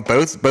mean, both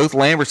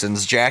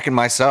Lambersons, Jack and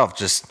myself,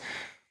 just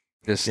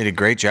did a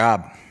great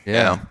job.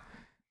 Yeah.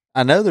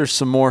 I know there's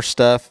some more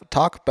stuff.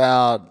 Talk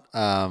about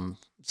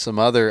some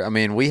other. I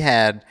mean, we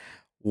had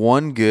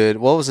one good.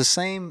 What was the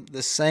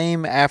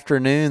same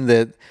afternoon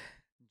that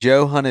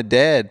Joe hunted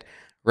dead?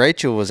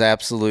 Rachel was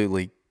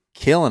absolutely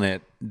killing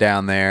it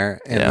down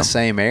there in the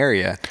same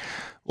area.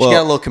 She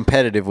got a little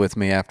competitive with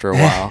me after a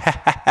while.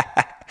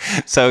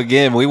 So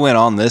again, we went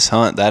on this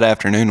hunt that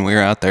afternoon. We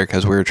were out there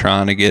because we were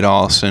trying to get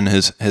Austin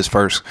his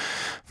first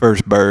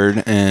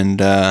bird,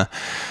 and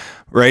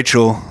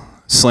Rachel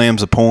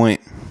slams a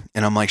point,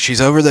 and I'm like,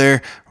 she's over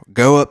there.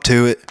 Go up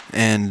to it,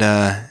 and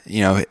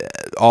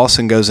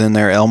Austin goes in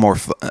there, Elmer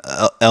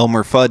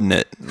Fudding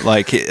it,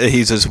 like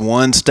he's just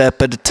one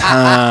step at a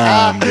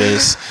time,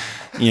 just.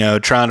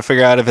 Trying to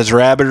figure out if it's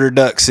rabbit or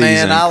duck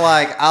season. Man,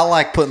 I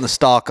like putting the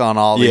stalk on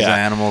all these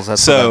animals.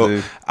 That's so what I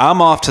do.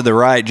 I'm off to the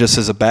right just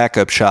as a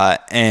backup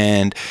shot,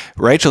 and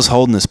Rachel's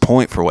holding this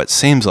point for what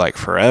seems like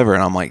forever.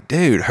 And I'm like,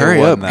 dude,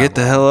 hurry up, get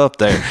the hell up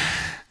there.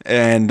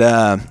 And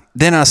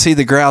then I see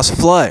the grouse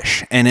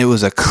flush, and it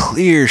was a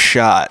clear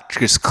shot,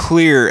 just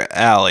clear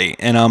alley.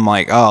 And I'm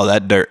like, oh,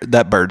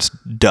 that bird's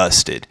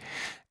dusted.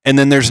 And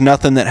then there's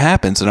nothing that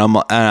happens. And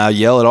I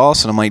yell at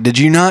Austin. I'm like, did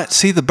you not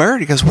see the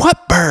bird? He goes,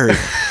 what bird?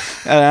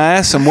 And I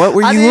asked him, what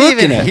were you looking at? I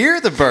didn't even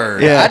hear the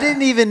bird. Yeah. I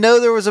didn't even know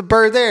there was a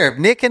bird there. If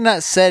Nick had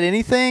not said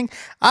anything,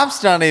 I'm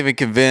still not even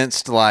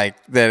convinced like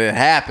that it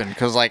happened.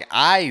 Because like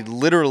I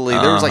literally,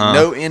 there was like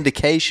no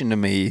indication to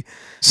me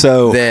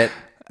so that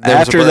there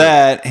was a after bird.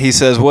 that, he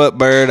says, what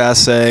bird? I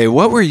say,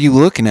 what were you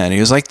looking at? He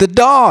was like, the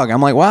dog.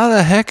 I'm like, why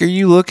the heck are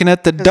you looking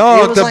at the It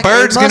dog? was The like,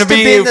 bird's it going to must have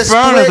be been in the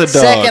front of the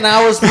split dog. second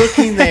I was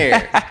looking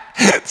there.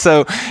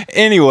 So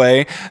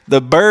anyway, the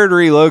bird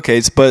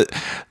relocates, but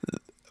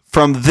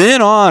from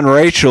then on,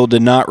 Rachel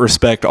did not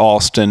respect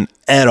Austin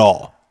at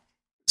all.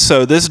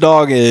 So this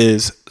dog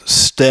is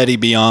steady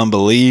beyond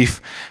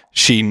belief.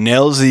 She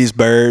nails these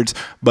birds,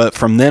 but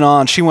from then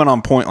on, she went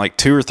on point like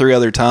 2 or 3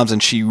 other times,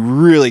 and she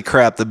really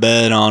crapped the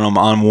bed on them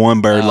on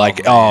one bird.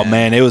 Oh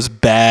man, it was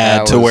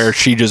bad to where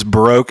she just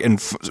broke and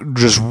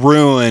just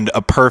ruined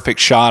a perfect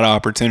shot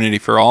opportunity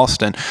for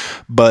Austin.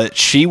 But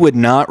she would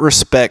not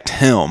respect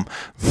him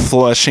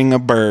flushing a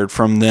bird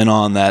from then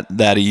on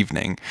that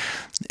evening.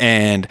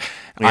 And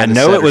I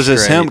know it was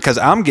just him because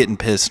I'm getting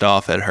pissed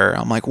off at her.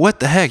 I'm like, what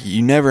the heck?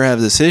 You never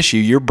have this issue.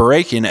 You're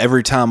breaking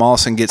every time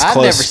Austin gets close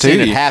to you. I've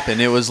never seen it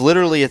happen. It was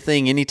literally a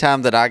thing.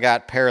 Anytime that I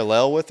got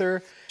parallel with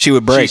her, she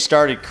would break. She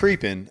started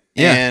creeping.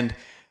 Yeah. And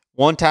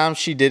one time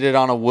she did it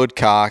on a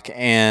woodcock,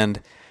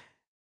 and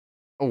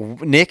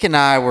Nick and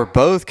I were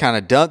both kind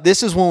of done.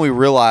 This is when we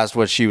realized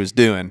what she was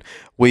doing.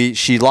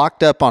 She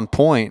locked up on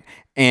point,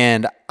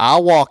 and I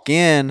walk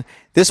in.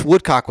 This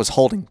woodcock was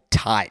holding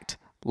tight.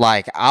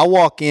 Like I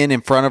walk in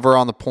front of her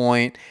on the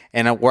point,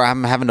 and where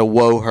I'm having to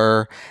whoa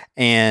her,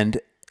 and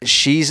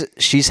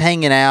she's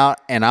hanging out,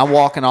 and I'm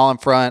walking all in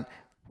front.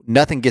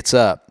 Nothing gets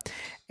up,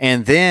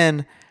 and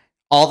then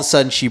all of a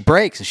sudden she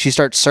breaks and she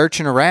starts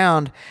searching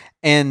around,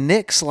 and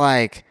Nick's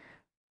like,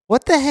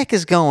 "What the heck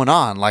is going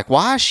on? Like,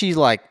 why is she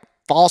like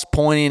false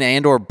pointing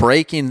and or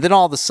breaking?" Then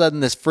all of a sudden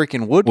this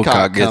freaking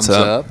woodcock comes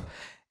up.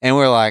 And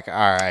we're like, all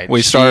right.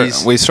 We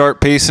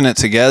start piecing it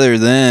together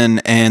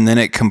then, and then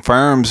it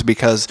confirms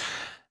because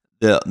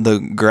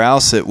the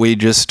grouse that we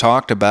just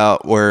talked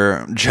about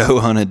where Joe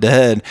hunted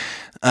dead,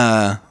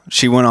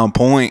 she went on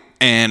point,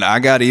 and I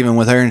got even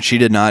with her, and she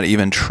did not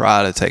even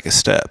try to take a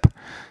step.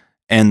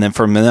 And then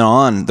from then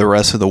on, the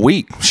rest of the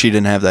week, she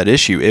didn't have that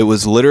issue. It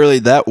was literally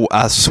that,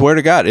 I swear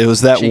to God, it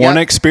was that one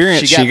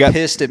experience. She got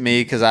pissed at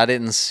me because I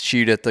didn't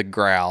shoot at the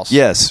grouse.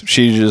 Yes.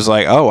 She's just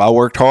like, oh, I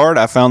worked hard.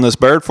 I found this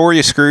bird for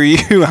you. Screw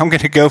you. I'm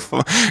going to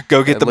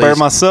go get the bird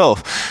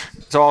myself.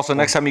 So also,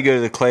 next time you go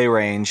to the clay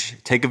range,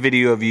 take a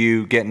video of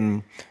you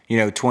getting,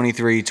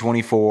 23,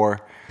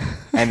 24,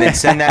 and then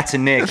send that to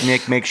Nick.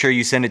 Nick, make sure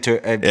you send it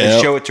to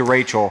show it to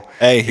Rachel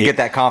to get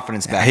that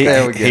confidence back.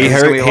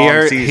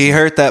 He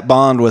hurt that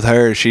bond with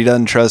her. She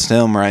doesn't trust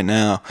him right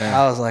now.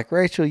 I was like,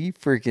 Rachel, you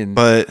freaking.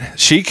 But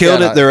she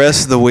killed it the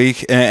rest of the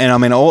week, and I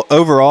mean,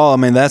 overall, I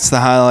mean, that's the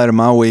highlight of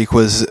my week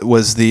was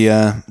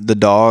the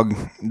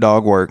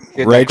dog work.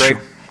 Rachel,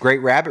 great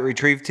rabbit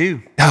retrieve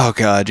too. Oh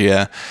God,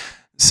 yeah.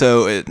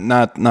 So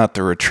not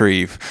the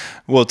retrieve.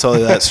 We'll tell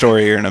you that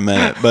story here in a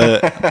minute.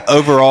 But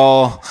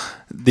overall,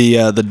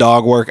 the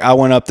dog work, I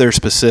went up there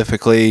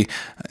specifically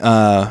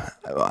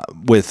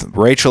with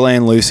Rachel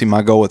and Lucy.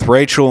 My goal with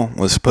Rachel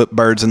was to put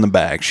birds in the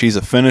bag. She's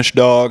a finished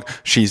dog.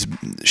 She's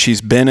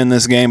been in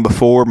this game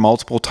before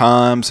multiple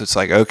times. It's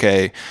like,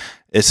 okay,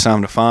 it's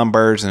time to find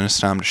birds and it's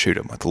time to shoot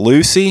them. With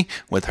Lucy,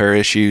 with her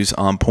issues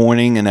on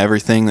pointing and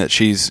everything that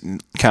she's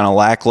kind of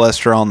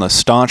lackluster on the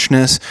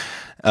staunchness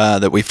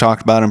that we've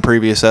talked about in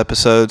previous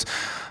episodes,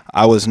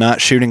 I was not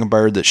shooting a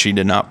bird that she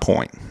did not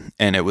point.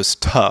 And it was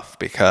tough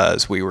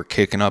because we were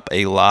kicking up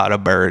a lot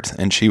of birds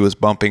and she was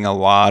bumping a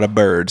lot of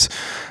birds.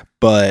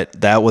 But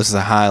that was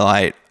the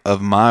highlight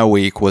of my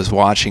week, was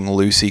watching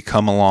Lucy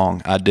come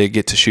along. I did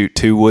get to shoot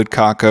 2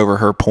 woodcock over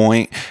her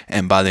point,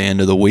 and by the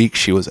end of the week,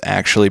 she was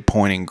actually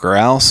pointing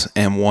grouse.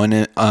 And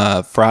one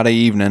Friday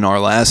evening, our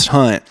last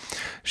hunt,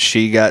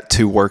 she got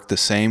to work the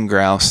same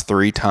grouse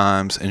 3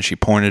 times, and she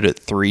pointed it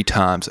 3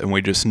 times, and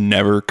we just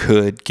never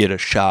could get a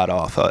shot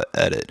off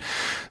at it.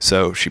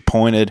 So she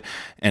pointed,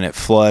 and it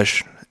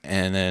flushed,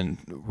 and then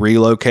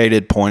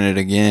relocated, pointed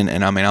again.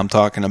 And I mean, I'm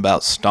talking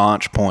about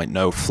staunch point,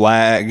 no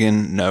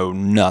flagging, no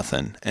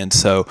nothing. And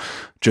so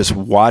just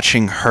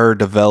watching her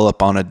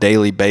develop on a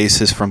daily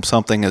basis from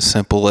something as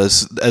simple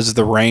as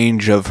the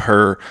range of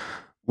her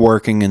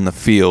working in the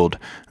field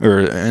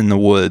or in the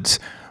woods,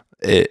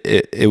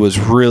 it was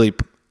really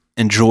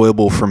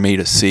enjoyable for me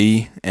to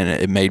see, and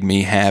it made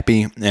me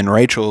happy. And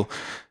Rachel,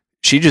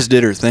 she just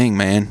did her thing,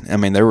 man. I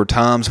mean, there were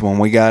times when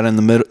we got in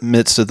the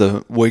midst of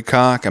the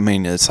woodcock. I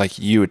mean, it's like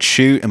you would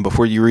shoot, and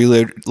before you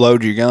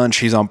reload your gun,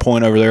 she's on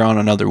point over there on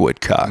another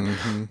woodcock.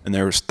 Mm-hmm. And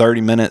there was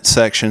 30-minute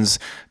sections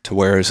to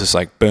where it's just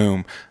like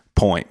boom,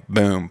 point,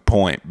 boom,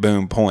 point,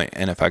 boom, point.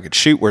 And if I could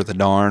shoot worth a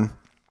darn,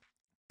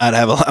 I'd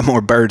have a lot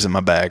more birds in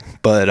my bag.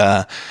 But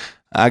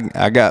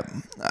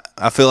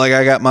I feel like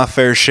I got my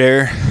fair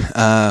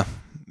share.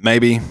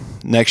 Maybe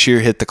next year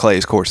hit the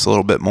clays course a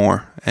little bit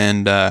more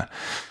and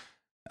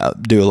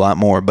do a lot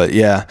more. But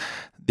yeah,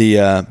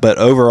 But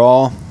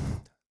overall,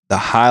 the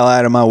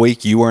highlight of my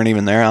week, you weren't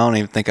even there. I don't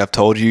even think I've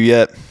told you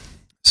yet.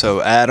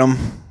 So Adam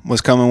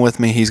was coming with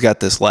me. He's got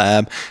this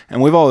lab,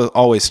 and we've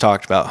always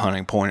talked about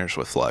hunting pointers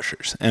with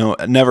flushers, and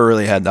I never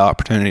really had the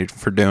opportunity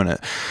for doing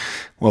it.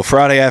 Well,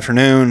 Friday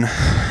afternoon,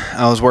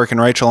 I was working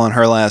Rachel on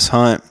her last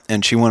hunt,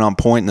 and she went on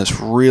point in this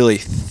really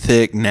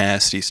thick,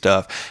 nasty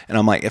stuff. And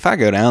I'm like, if I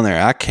go down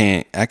there, I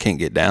can't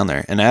get down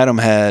there. And Adam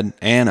had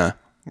Anna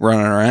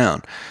running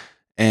around,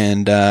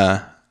 and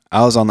I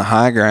was on the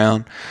high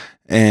ground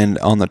and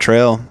on the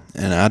trail,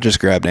 and I just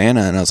grabbed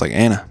Anna, and I was like,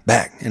 Anna,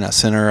 back. And I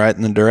sent her right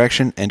in the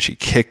direction, and she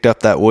kicked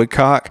up that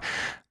woodcock.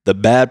 The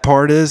bad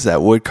part is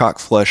that woodcock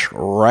flushed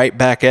right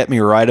back at me,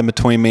 right in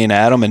between me and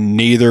Adam, and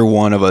neither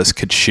one of us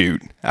could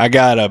shoot. I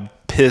got a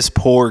piss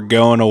poor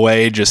going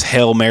away, just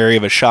Hail Mary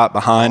of a shot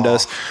behind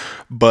us,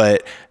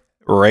 but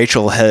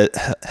Rachel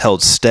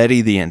held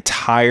steady the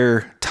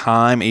entire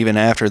time, even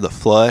after the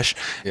flush,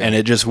 and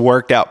it just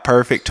worked out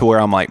perfect to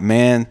where I'm like,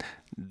 man,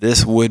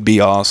 this would be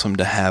awesome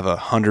to have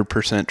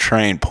 100%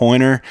 trained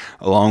pointer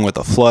along with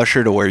a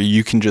flusher to where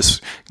you can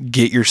just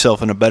get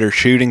yourself in a better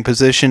shooting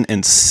position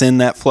and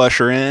send that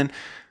flusher in.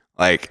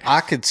 Like,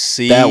 I could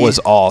see that was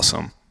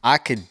awesome. I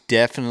could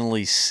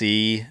definitely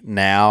see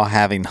now,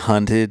 having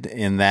hunted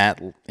in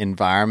that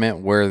environment,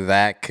 where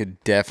that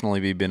could definitely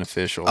be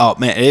beneficial. Oh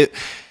man,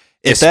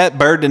 if that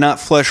bird did not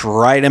flush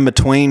right in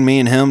between me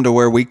and him to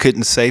where we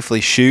couldn't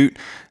safely shoot,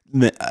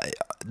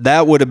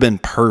 that would have been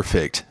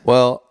perfect.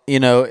 Well,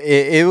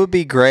 it would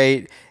be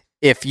great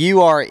if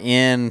you are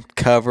in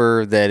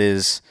cover that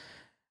is,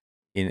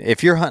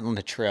 if you're hunting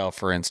the trail,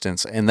 for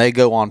instance, and they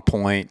go on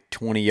point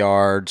 20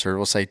 yards or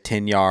we'll say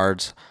 10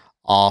 yards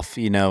off,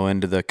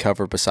 into the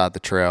cover beside the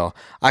trail.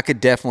 I could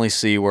definitely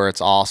see where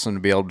it's awesome to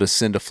be able to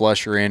send a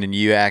flusher in and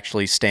you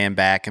actually stand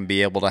back and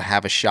be able to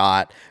have a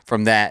shot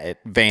from that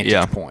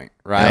vantage point,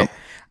 right? Yep.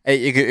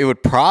 It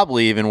would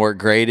probably even work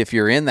great if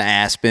you're in the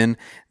aspen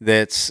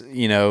that's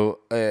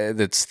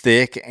that's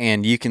thick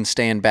and you can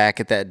stand back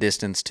at that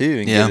distance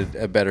too and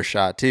get a better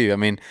shot too. I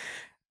mean,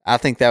 I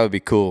think that would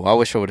be cool. I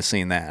wish I would have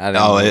seen that.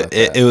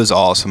 It was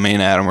awesome. Me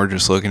and Adam were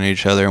just looking at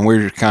each other and we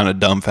were just kind of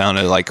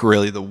dumbfounded, like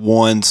really the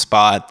one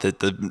spot that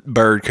the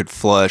bird could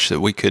flush that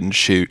we couldn't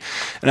shoot.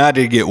 And I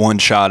did get one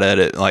shot at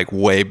it like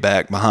way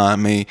back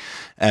behind me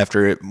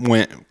after it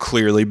went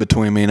clearly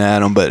between me and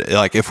Adam. But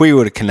like if we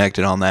would have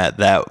connected on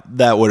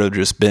that would have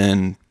just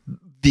been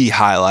the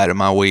highlight of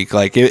my week.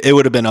 Like it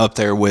would have been up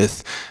there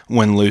with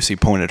when Lucy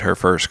pointed her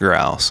first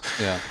grouse.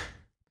 Yeah.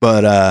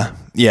 But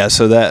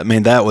so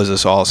that was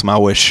just awesome. I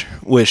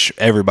wish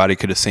everybody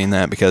could have seen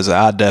that because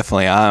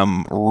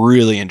I'm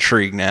really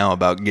intrigued now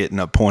about getting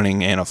a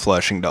pointing and a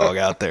flushing dog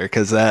out there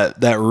because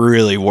that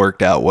really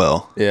worked out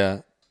well.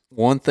 Yeah.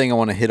 One thing I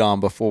want to hit on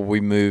before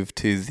we move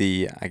to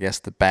the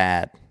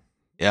bad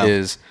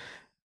is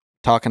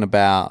talking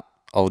about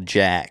old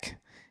Jack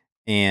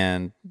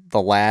and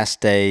the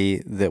last day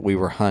that we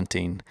were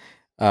hunting.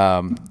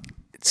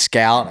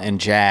 Scout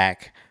and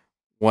Jack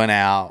went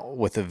out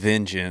with a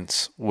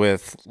vengeance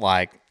with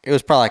it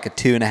was probably like a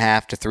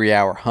 2.5 to 3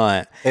 hour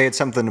hunt. They had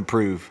something to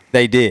prove.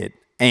 They did.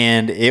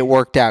 And it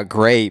worked out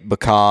great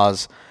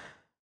because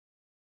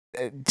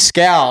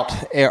Scout,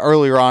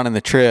 earlier on in the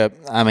trip,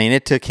 I mean,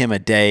 it took him a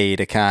day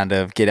to kind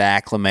of get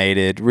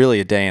acclimated, really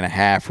a day and a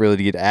half, really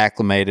to get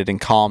acclimated and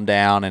calm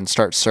down and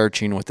start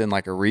searching within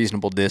like a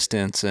reasonable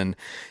distance. And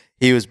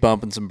he was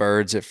bumping some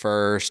birds at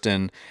first,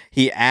 and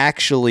he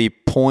actually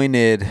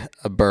pointed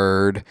a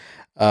bird,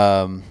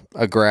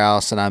 a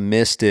grouse, and I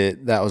missed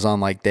it. That was on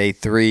like day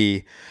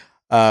 3.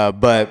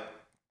 But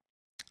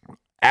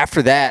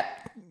after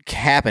that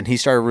happened, he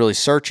started really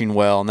searching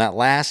well. And that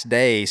last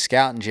day,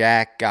 Scout and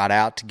Jack got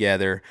out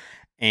together,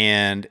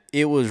 and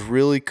it was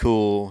really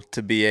cool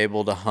to be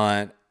able to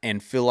hunt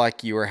and feel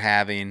like you were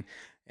having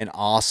an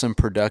awesome,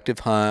 productive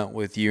hunt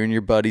with you and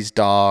your buddy's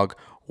dog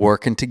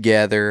working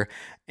together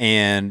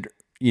and,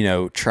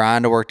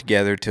 trying to work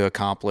together to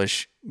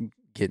accomplish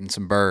getting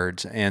some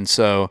birds. And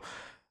so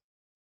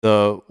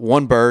the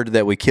one bird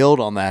that we killed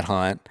on that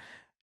hunt,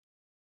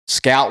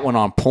 Scout went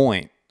on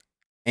point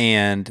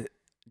and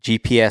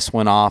GPS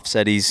went off,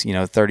 said he's,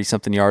 30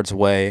 something yards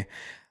away.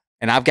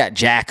 And I've got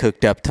Jack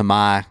hooked up to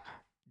my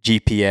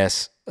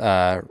GPS,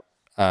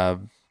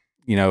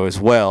 as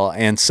well.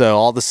 And so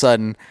all of a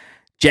sudden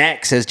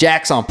Jack says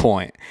Jack's on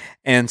point.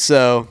 And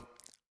so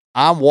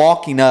I'm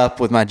walking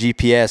up with my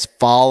GPS,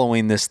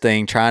 following this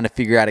thing, trying to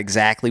figure out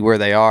exactly where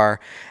they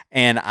are.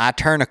 And I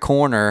turn a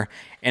corner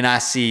and I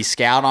see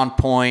Scout on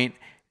point,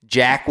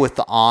 Jack with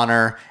the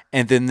honor,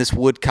 and then this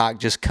woodcock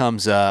just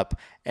comes up,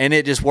 and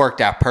it just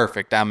worked out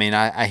perfect. I mean,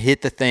 I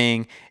hit the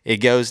thing, it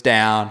goes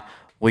down,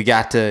 I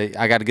got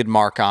a good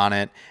mark on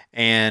it,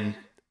 and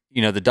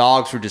the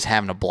dogs were just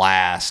having a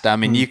blast. I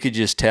mean, you could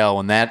just tell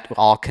when that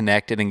all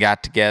connected and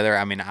got together.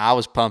 I mean, I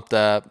was pumped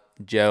up.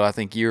 Joe, I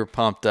think you were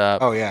pumped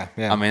up. Oh, yeah.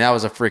 I mean, that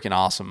was a freaking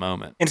awesome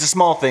moment. It's the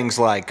small things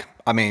like,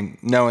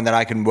 knowing that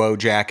I can whoa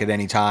Jack at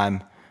any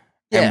time.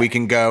 And we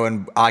can go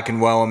and I can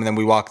whoa him, and then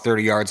we walk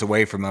 30 yards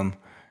away from him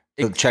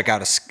to check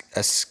out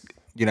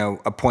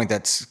a point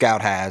that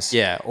Scout has.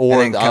 Yeah, or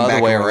and then the come other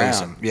back way and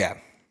release around. him.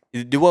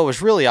 Yeah. What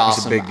was really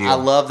awesome, big deal. I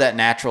love that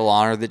natural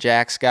honor that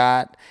Jack's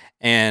got.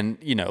 And,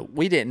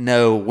 we didn't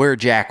know where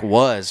Jack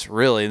was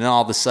really. And then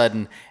all of a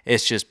sudden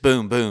it's just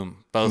boom,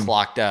 boom, both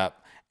locked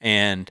up.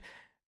 And,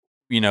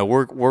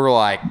 we're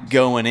like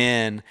going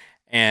in,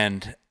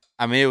 and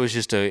I mean, it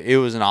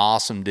was an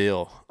awesome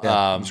deal.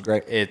 Yeah, it was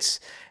great.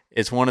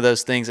 It's one of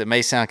those things that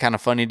may sound kind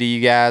of funny to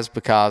you guys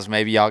because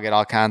maybe y'all get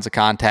all kinds of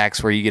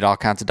contacts where you get all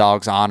kinds of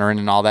dogs honoring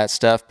and all that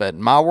stuff. But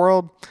in my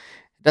world,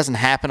 it doesn't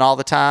happen all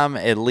the time,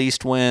 at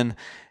least when,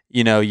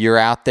 you're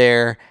out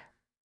there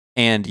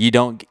and you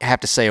don't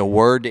have to say a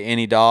word to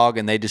any dog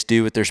and they just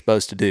do what they're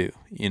supposed to do.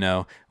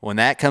 When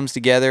that comes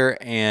together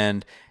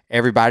and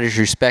everybody's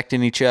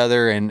respecting each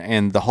other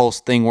and the whole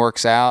thing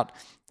works out,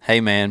 hey,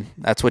 man,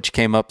 that's what you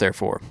came up there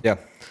for. Yeah.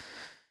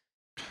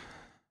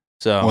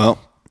 So, Well,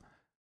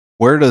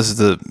 where does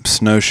the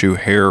snowshoe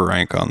hair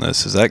rank on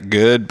this? Is that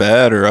good,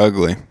 bad, or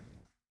ugly?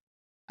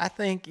 I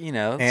think, it's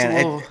a And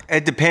little...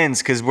 it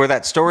depends, because where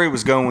that story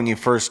was going when you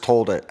first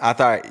told it, I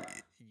thought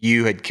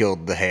you had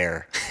killed the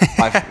hare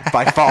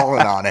by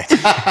falling on it.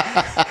 That's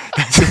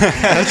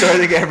what I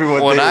think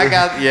everyone When did. I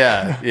got...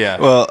 Yeah.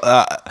 Well,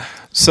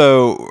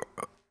 so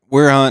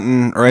we're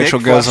hunting. Rachel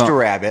Nick goes flushed on. a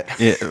rabbit.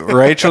 Yeah,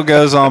 Rachel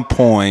goes on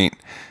point,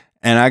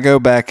 and I go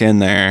back in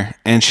there,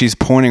 and she's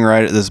pointing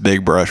right at this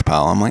big brush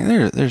pile. I'm like,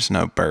 there's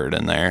no bird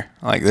in there.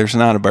 Like, there's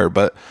not a bird,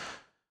 but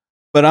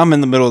I'm in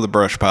the middle of the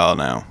brush pile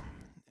now.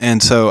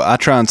 And so I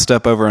try and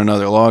step over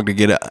another log to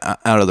get it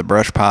out of the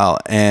brush pile,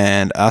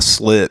 and I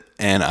slip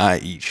and I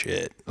eat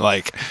shit.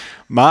 Like,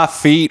 my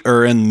feet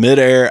are in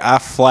midair. I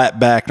flat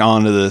backed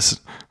onto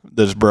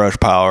this brush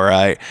pile,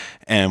 right?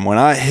 And when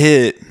I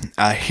hit,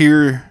 I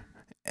hear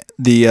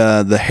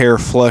the hair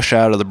flush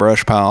out of the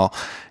brush pile,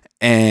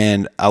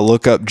 and I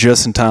look up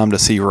just in time to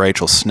see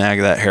Rachel snag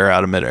that hair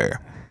out of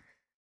midair.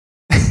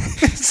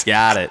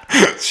 Got it.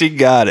 She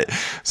got it.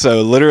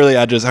 So literally,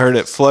 I just heard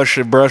it flush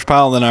the brush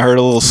pile, then I heard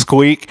a little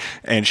squeak,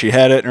 and she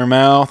had it in her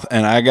mouth,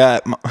 and I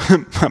got my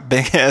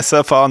big ass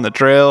up on the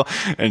trail,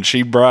 and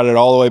she brought it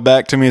all the way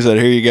back to me, said,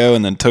 "Here you go,"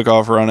 and then took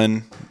off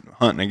running,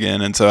 hunting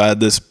again. And so I had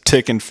this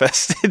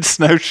tick-infested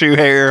snowshoe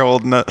hair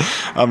holding up.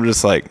 I'm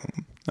just like,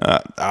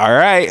 all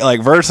right,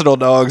 like versatile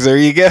dogs, there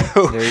you go.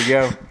 There you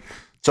go.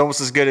 It's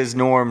almost as good as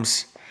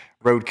Norm's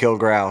roadkill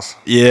grouse.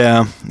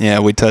 Yeah,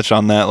 we touched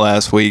on that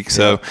last week.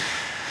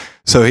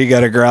 So he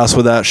got a grouse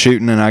without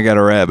shooting, and I got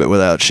a rabbit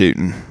without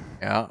shooting.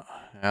 Yeah.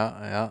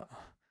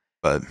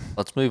 But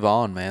Let's move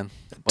on, man.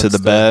 To the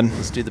bad?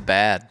 Let's do the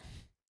bad.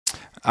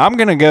 I'm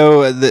going to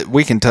go,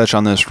 we can touch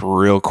on this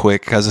real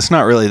quick because it's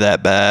not really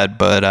that bad,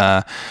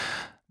 but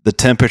the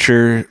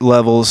temperature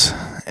levels,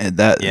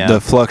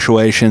 the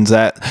fluctuations,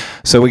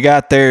 so we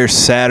got there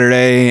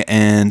Saturday,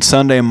 and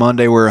Sunday and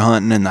Monday we were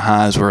hunting, and the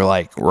highs were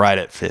like right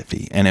at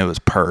 50, and it was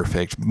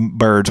perfect.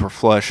 Birds were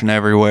flushing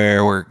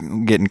everywhere. We're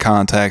getting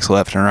contacts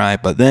left and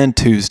right. But then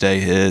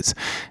Tuesday hits,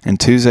 and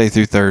Tuesday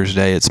through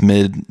Thursday it's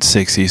mid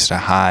 60s to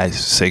high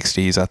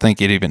 60s. I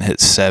think it even hit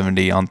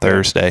 70 on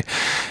Thursday,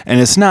 and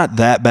it's not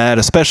that bad,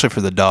 especially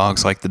for the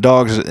dogs. Like, the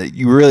dogs,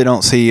 you really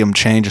don't see them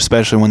change,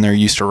 especially when they're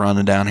used to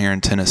running down here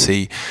in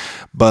Tennessee.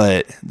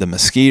 But the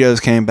mosquitoes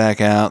came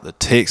back out, the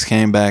ticks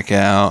came back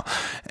out,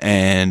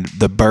 and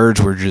the birds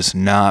were just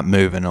not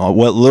moving.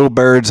 What little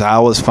birds I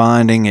was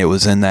finding, it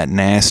was in that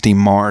nasty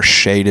marsh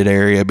shaded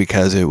area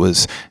because it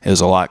was a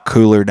lot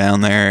cooler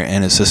down there,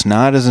 and it's just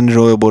not as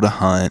enjoyable to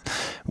hunt.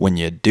 When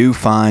you do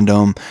find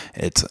them,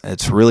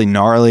 it's really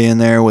gnarly in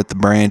there with the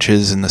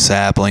branches and the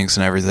saplings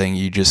and everything.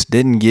 You just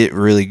didn't get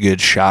really good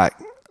shot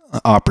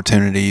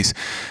opportunities.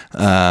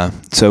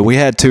 So we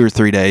had 2 or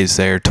 3 days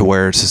there to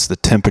where it's just the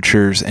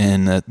temperatures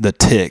and the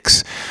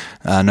ticks.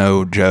 I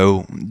know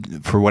Joe,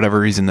 for whatever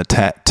reason,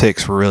 the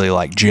ticks were really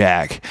like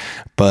Jack,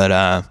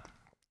 but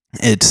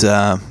it's They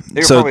were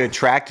probably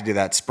attracted to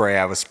that spray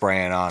I was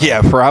spraying on.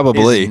 Yeah,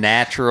 probably. His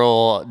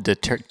natural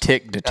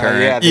tick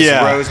deterrent.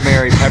 This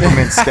rosemary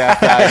peppermint stuff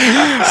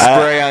I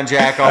spray on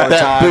Jack all the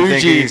time.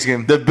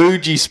 The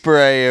bougie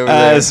spray over I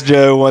there. asked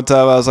Joe one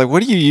time, I was like,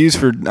 what do you use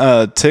for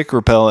tick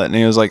repellent? And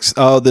he was like,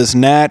 oh, this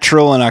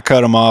natural, and I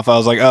cut him off. I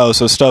was like, oh,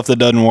 so stuff that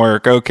doesn't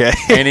work. Okay.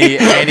 and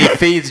he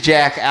feeds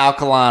Jack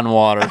alkaline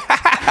water.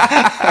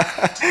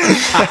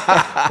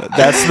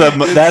 That's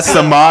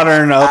the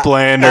modern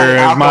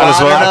Uplander. Might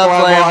as well.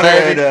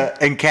 Upland, water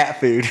and cat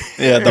food.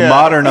 Yeah, the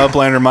modern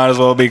Uplander might as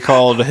well be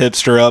called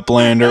hipster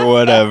Uplander,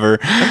 whatever.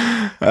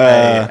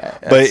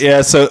 But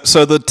yeah, so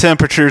the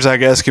temperatures, I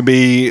guess, can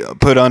be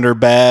put under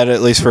bad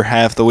at least for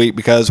half the week,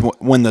 because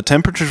when the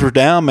temperatures were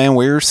down, man,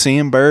 we were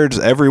seeing birds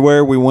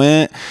everywhere we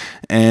went,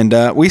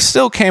 and we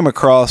still came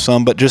across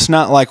some, but just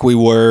not like we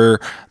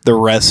were the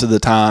rest of the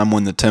time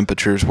when the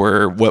temperatures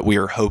were what we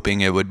were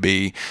hoping it would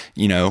be,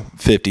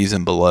 50s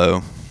and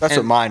below. That's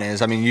what mine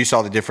is. I mean, you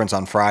saw the difference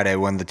on Friday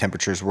when the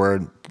temperatures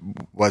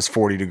was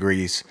 40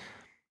 degrees.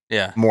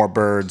 Yeah. More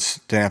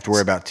birds. Didn't have to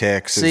worry about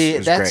ticks. See, it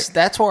was great.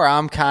 that's where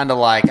I'm kind of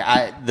like,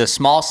 the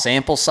small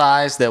sample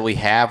size that we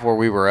have where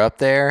we were up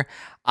there,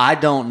 I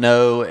don't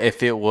know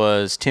if it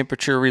was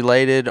temperature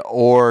related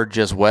or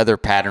just weather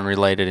pattern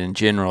related in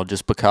general,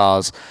 just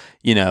because,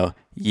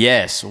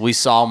 yes, we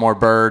saw more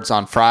birds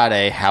on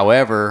Friday.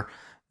 However,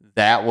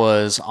 that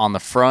was on the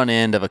front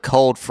end of a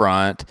cold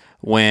front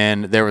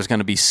when there was going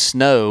to be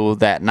snow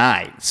that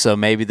night. So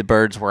maybe the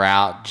birds were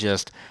out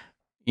just,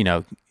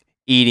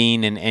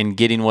 eating and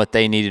getting what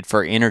they needed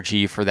for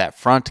energy for that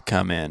front to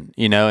come in,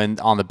 and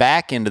on the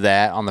back end of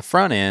that, on the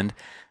front end,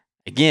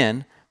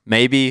 again,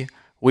 maybe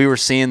we were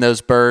seeing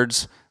those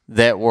birds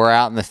that were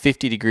out in the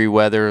 50-degree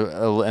weather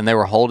and they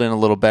were holding a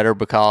little better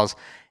because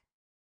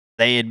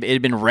it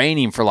had been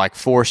raining for like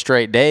 4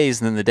 straight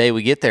days. And then the day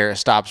we get there, it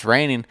stops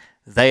raining.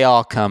 They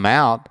all come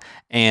out,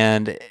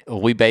 and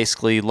we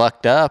basically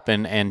lucked up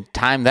and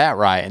timed that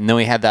right. And then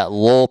we had that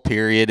lull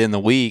period in the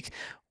week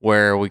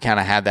where we kind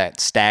of had that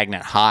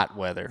stagnant hot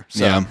weather.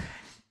 So yeah.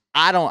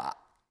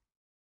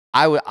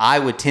 I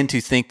would tend to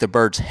think the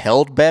birds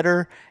held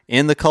better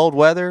in the cold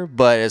weather,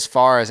 but as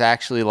far as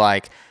actually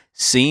like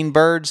seeing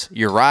birds,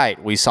 you're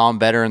right. We saw them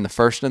better in the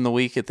first of the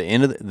week at the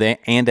end of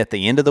at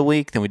the end of the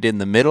week than we did in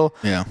the middle.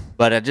 Yeah.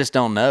 But I just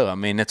don't know. I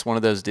mean, it's one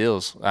of those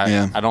deals.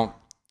 I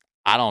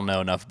don't know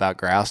enough about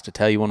grouse to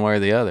tell you one way or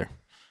the other.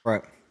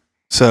 Right.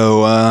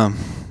 So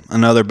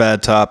another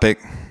bad topic,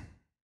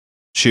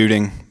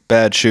 shooting.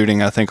 Bad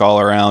shooting, I think,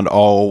 all around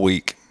all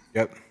week.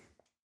 Yep.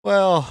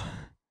 Well,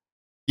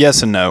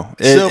 yes and no.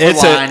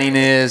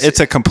 It's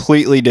a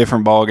completely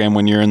different ballgame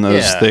when you're in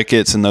those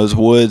thickets and those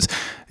woods.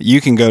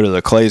 You can go to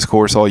the Clays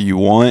course all you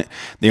want.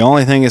 The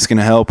only thing it's going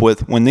to help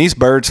with, when these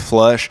birds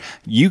flush,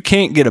 you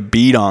can't get a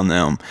beat on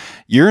them.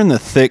 You're in the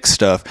thick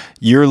stuff.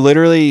 You're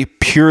literally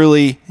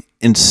purely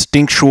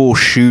instinctual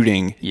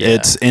shooting. Yeah.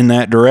 It's in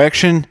that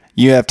direction.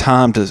 You have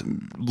time to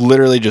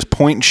literally just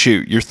point and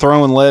shoot. You're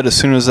throwing lead as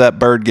soon as that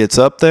bird gets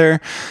up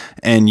there,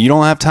 and you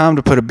don't have time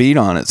to put a beat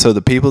on it. So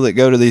the people that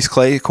go to these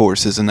clay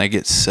courses and they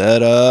get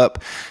set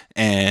up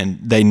and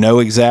they know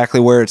exactly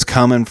where it's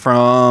coming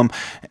from,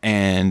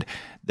 and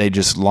they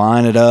just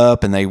line it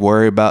up and they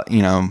worry about,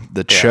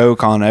 the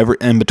choke on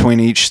in between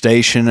each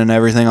station and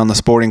everything on the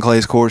Sporting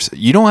Clays course.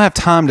 You don't have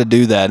time to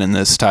do that in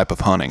this type of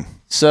hunting.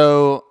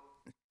 So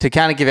to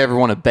kind of give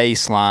everyone a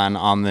baseline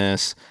on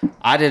this,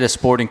 I did a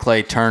Sporting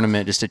Clay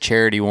tournament, just a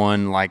charity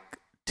one, like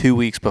 2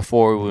 weeks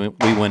before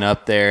we went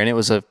up there, and it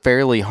was a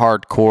fairly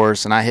hard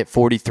course, and I hit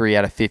 43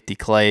 out of 50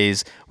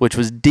 clays, which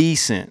was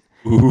decent.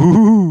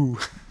 Ooh.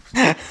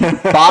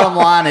 Bottom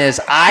line is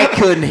I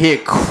couldn't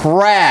hit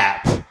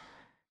crap.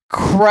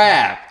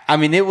 I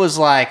mean, it was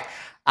like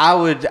I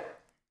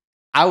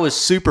was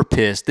super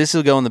pissed. This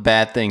will go in the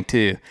bad thing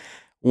too.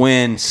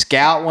 When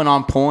Scout went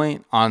on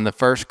point on the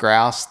first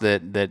grouse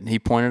that he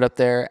pointed up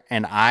there,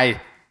 and I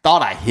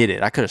thought I hit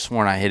it. I could have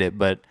sworn I hit it,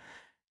 but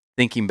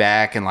thinking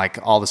back and like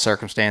all the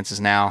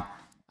circumstances now,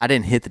 I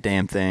didn't hit the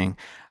damn thing.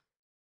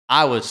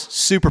 I was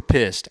super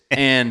pissed.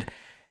 And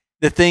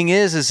the thing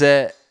is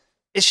that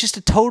it's just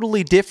a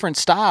totally different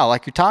style,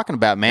 like you're talking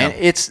about, man. Yeah.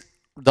 It's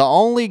the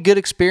only good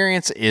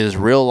experience is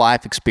real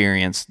life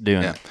experience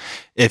doing it.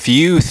 If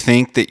you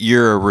think that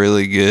you're a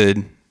really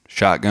good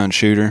shotgun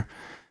shooter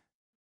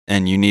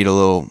and you need a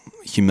little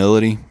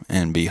humility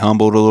and be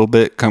humbled a little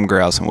bit, come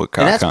grouse and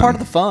woodcock. And that's part of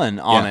the fun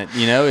on it,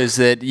 is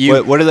that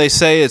you... What do they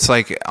say? It's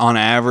like on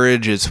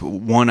average, it's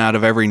 1 out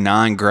of every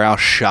 9 grouse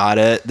shot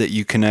at that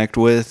you connect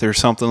with or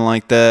something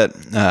like that.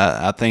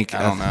 I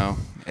don't know.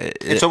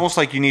 It's almost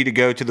like you need to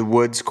go to the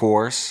woods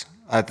course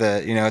at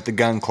the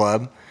gun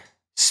club,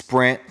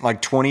 sprint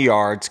like 20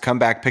 yards, come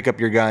back, pick up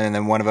your gun, and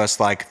then one of us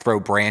like throw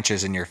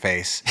branches in your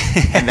face.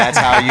 And that's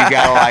how you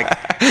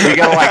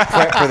gotta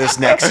prep for this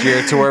next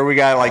year, to where you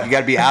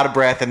gotta be out of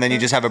breath, and then you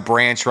just have a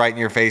branch right in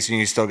your face and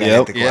you still gotta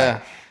hit the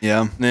clay.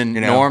 Yeah. And then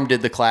Norm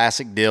did the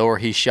classic deal where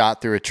he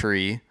shot through a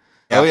tree.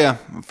 Oh yeah.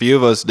 A few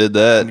of us did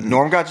that.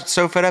 Norm got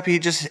so fed up he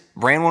just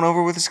ran one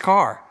over with his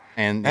car.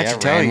 And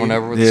ran one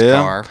over with his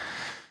car.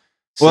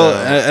 Well,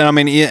 and I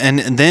mean,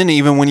 and then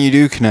even when you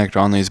do connect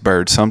on these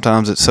birds,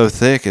 sometimes it's so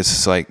thick, it's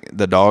just like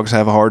the dogs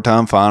have a hard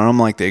time finding them,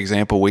 like the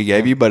example we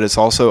gave you. But it's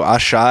also,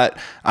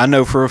 I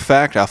know for a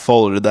fact I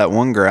folded that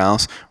one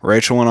grouse.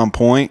 Rachel went on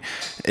point.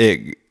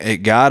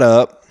 It got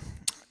up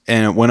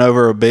and it went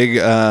over a big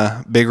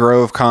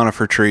row of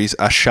conifer trees.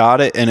 I shot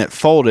it and it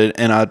folded,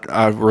 and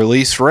I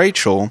released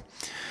Rachel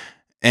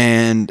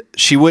and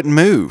she wouldn't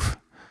move.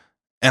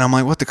 And I'm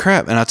like, what the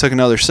crap? And I took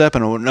another step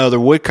and another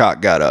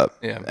woodcock got up.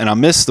 Yeah. And I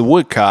missed the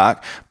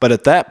woodcock. But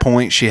at that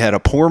point, she had a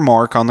poor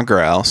mark on the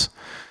grouse.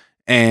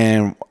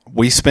 And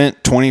we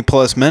spent 20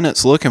 plus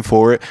minutes looking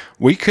for it.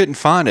 We couldn't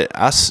find it.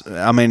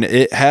 I mean,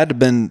 it had to have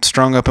been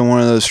strung up in one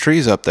of those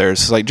trees up there.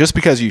 It's like, just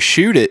because you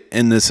shoot it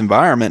in this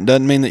environment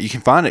doesn't mean that you can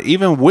find it,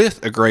 even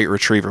with a great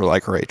retriever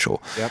like Rachel.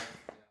 Yep.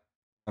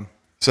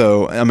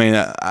 So, I mean,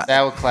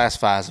 that would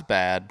classify as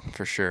bad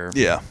for sure.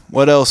 Yeah.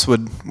 What else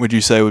would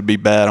you say would be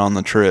bad on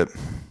the trip?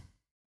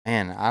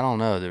 Man, I don't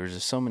know. There was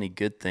just so many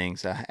good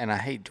things, and I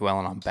hate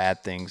dwelling on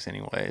bad things,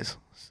 anyways.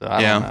 So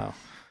I don't know.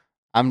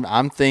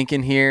 I'm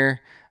thinking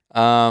here.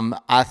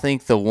 I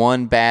think the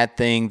one bad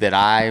thing that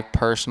I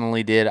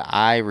personally did,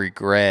 I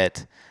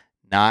regret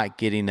not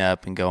getting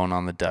up and going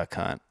on the duck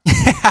hunt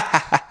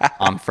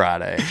on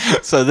Friday.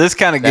 So this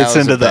kind of gets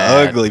was into the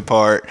bad. ugly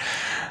part.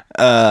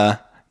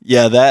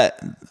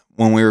 That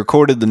when we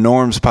recorded the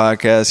Norms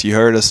podcast, you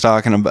heard us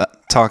talking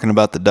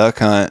about the duck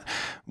hunt.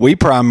 We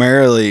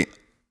primarily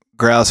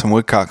grouse and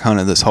woodcock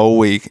hunted this whole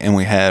week, and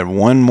we had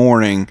one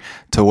morning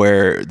to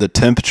where the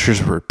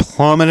temperatures were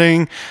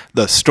plummeting.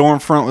 The storm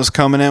front was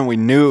coming in. We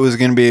knew it was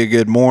going to be a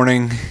good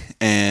morning,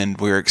 and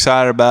we were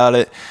excited about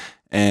it.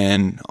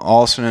 And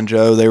Austin and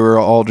Joe, they were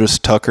all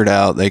just tuckered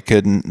out. They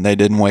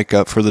didn't wake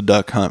up for the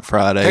duck hunt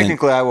Friday.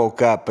 Technically, I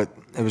woke up, but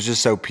it was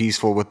just so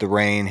peaceful with the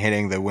rain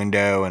hitting the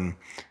window, and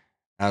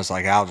I was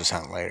like, I'll just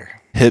hunt later.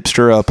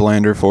 Hipster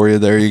uplander for you.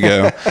 There you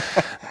go.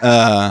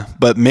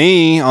 But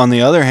me, on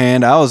the other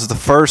hand, I was the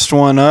first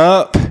one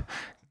up.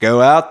 Go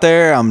out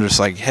there. I'm just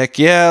like, heck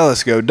yeah,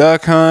 let's go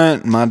duck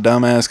hunt. My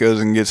dumbass goes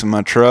and gets in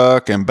my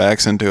truck and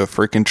backs into a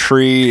freaking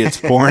tree.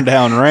 It's pouring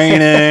down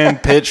raining,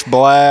 pitch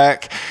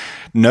black,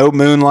 no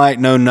moonlight,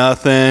 no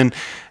nothing.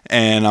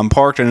 And I'm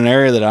parked in an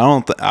area that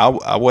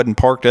I wasn't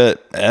parked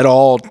at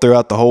all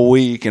throughout the whole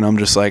week. And I'm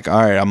just like,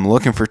 all right, I'm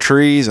looking for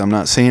trees. I'm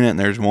not seeing it. And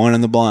there's one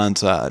in the blind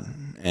spot,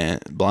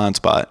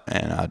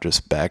 and I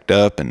just backed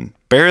up and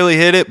barely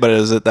hit it, but it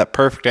was at that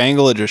perfect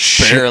angle. It just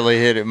Barely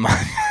hit it,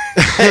 Mike.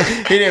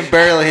 He didn't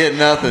barely hit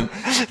nothing.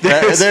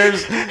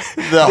 There's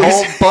the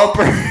whole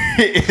bumper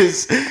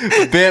is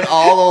bent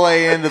all the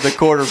way into the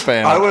quarter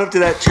panel. I went up to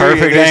that tree.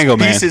 Perfect and there's angle,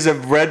 man. Pieces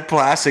of red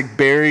plastic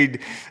buried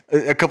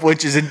a couple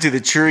inches into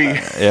the tree.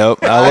 Yep.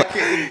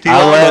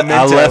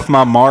 I left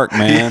my mark,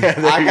 man.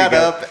 I got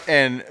up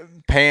and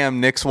Pam,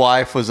 Nick's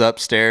wife, was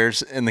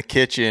upstairs in the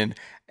kitchen.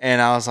 And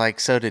I was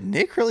like, so did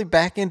Nick really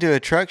back into a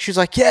truck? She's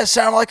like, yeah, it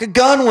sounded like a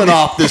gun went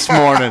off this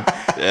morning.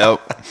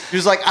 Yep. She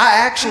was like, I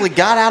actually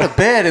got out of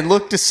bed and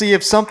looked to see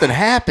if something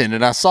happened.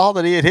 And I saw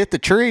that he had hit the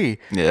tree.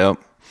 Yep.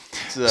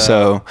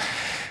 So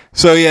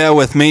yeah,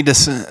 with me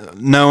just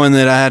knowing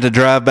that I had to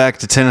drive back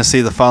to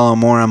Tennessee the following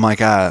morning, I'm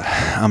like,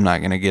 I'm not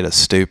going to get a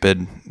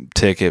stupid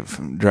ticket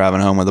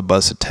driving home with a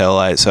busted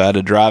taillight. So I had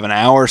to drive an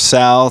hour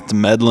south to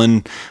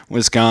Medlin,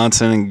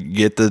 Wisconsin, and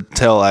get the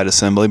taillight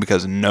assembly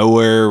because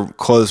nowhere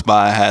close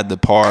by had the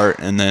part.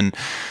 And then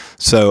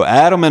so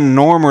Adam and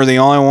Norm were the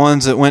only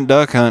ones that went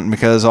duck hunting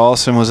because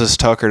Austin was just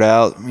tuckered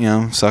out,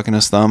 sucking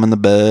his thumb in the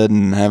bed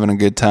and having a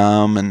good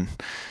time. And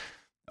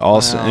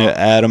also,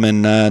 Adam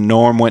and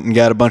Norm went and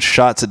got a bunch of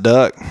shots at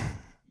duck.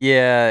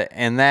 Yeah,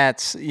 and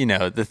that's,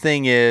 the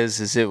thing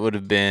is it would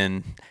have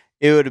been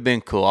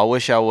cool. I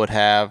wish I would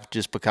have,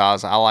 just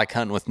because I like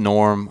hunting with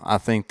Norm. I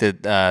think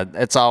that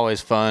it's always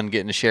fun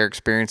getting to share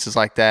experiences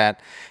like that.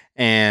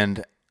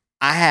 And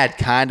I had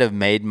kind of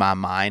made my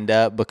mind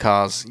up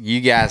because you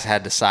guys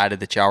had decided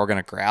that y'all were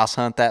going to grouse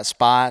hunt that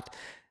spot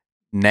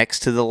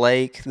next to the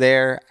lake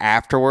there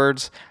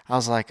afterwards. I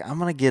was like, I'm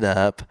going to get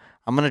up.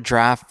 I'm going to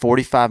drive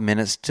 45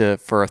 minutes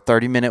for a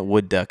 30-minute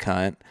wood duck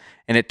hunt.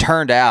 And it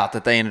turned out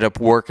that they ended up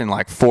working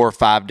like 4 or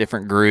 5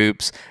 different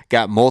groups,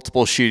 got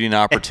multiple shooting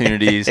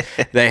opportunities.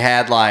 They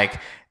had like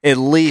at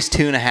least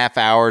 2.5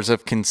 hours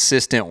of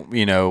consistent,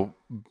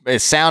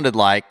 it sounded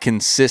like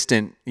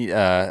consistent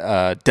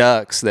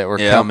ducks that were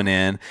coming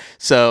in.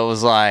 So it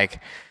was like,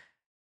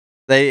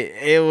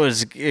 it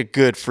was a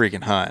good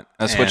freaking hunt.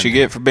 That's what you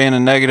get for being a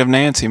negative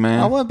Nancy, man.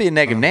 I wouldn't be a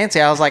negative Nancy.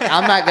 I was like,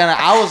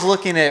 I was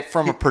looking at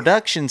from a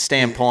production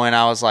standpoint.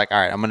 I was like, all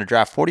right, I'm going to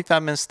drive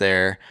 45 minutes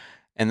there,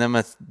 and then I'm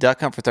going to duck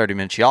hunt for 30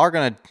 minutes. Y'all are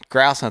going to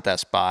grouse hunt that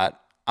spot.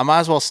 I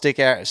might as well stick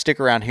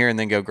around here and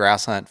then go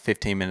grouse hunt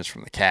 15 minutes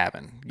from the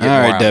cabin. All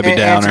right, Debbie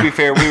Downer. And to be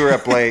fair, we were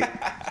up late.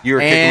 You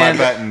were kicking my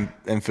butt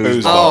in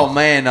foosball. Oh,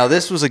 man. No,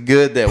 this was a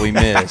good that we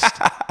missed.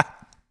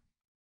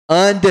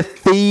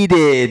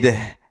 Undefeated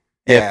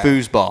at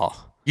foosball.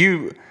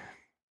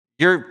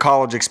 Your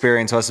college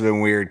experience must have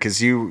been weird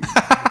because you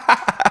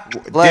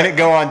didn't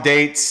go on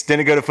dates,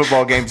 didn't go to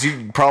football games.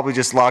 You probably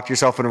just locked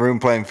yourself in a room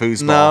playing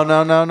foosball.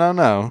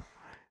 No.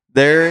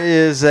 There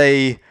is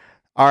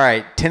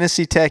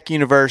Tennessee Tech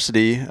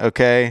University,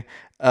 okay?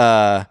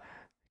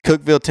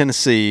 Cookeville,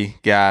 Tennessee,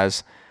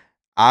 guys.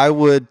 I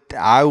would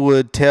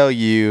tell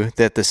you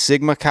that the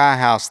Sigma Chi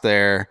House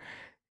there,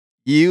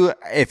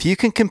 if you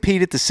can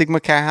compete at the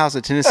Sigma Chi House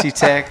at Tennessee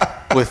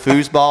Tech with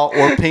foosball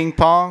or ping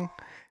pong,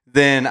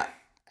 then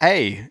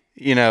hey,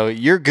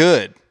 you're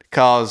good,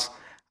 because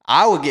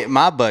I would get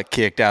my butt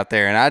kicked out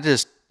there,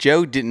 and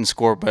Joe didn't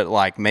score but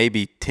like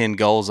maybe 10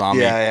 goals on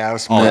me I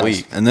was all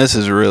week. And this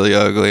is really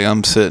ugly.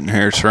 I'm sitting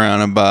here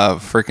surrounded by a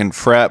freaking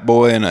frat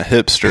boy and a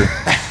hipster.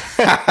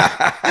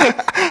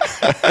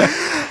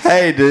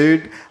 Hey,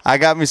 dude, I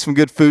got me some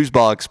good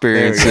foosball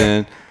experience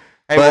in.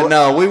 But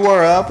no, we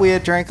were up. We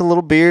had drank a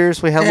little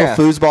beers. We had a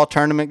little foosball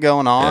tournament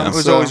going on. It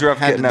was always rough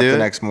getting up the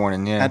next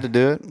morning. Yeah, had to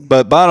do it.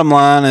 But bottom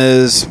line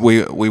is,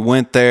 we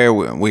went there.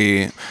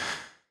 We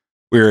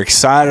were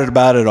excited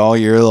about it all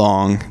year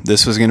long.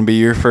 This was going to be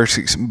your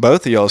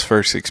both of y'all's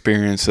first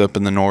experience up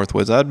in the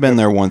Northwoods. I'd been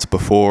there once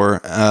before.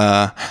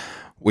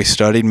 We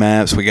studied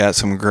maps. We got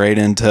some great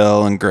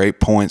intel and great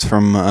points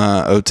from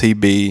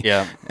OTB.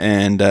 Yeah.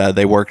 And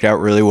they worked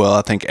out really well.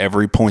 I think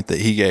every point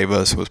that he gave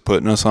us was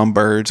putting us on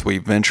birds. We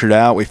ventured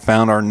out. We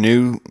found our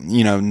new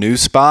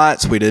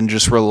spots. We didn't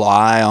just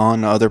rely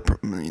on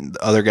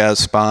other guys'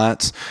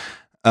 spots.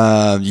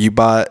 You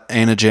bought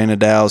Anna Jana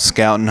Dow's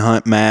scout and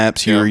hunt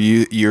maps. You're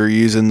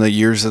using the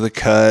years of the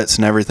cuts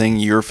and everything.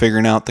 You're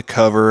figuring out the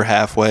cover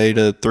halfway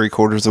to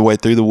 3/4 of the way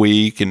through the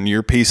week, and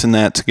you're piecing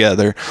that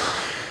together.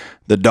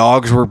 The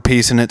dogs were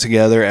piecing it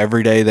together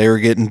every day. They were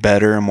getting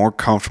better and more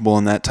comfortable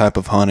in that type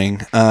of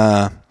hunting.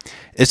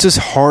 It's just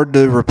hard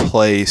to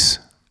replace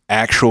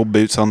actual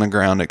boots on the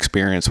ground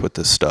experience with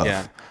this stuff.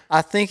 Yeah.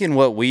 I think in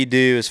what we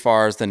do as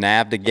far as the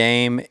NAVHDA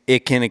game, it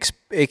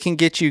can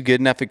get you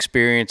good enough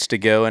experience to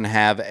go and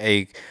have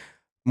a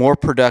more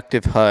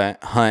productive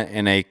hunt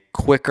in a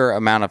quicker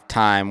amount of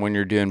time when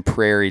you're doing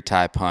prairie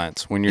type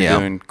hunts, when you're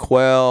doing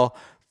quail,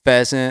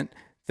 pheasant,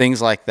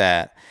 things like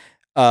that.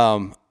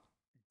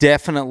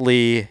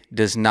 Definitely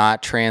does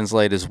not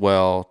translate as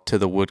well to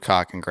the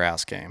woodcock and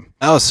grouse game.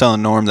 I was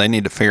telling Norm they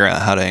need to figure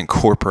out how to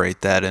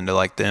incorporate that into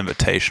like the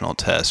invitational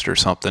test or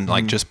something,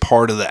 like just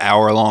part of the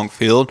hour-long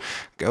field.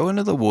 Go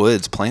into the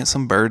woods, plant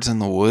some birds in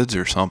the woods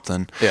or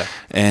something. Yeah.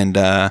 And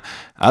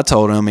I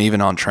told him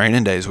even on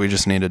training days we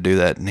just need to do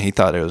that, and he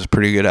thought it was a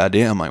pretty good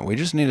idea. I'm like, we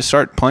just need to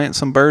start planting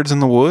some birds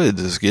in the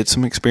woods, just get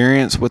some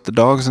experience with the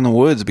dogs in the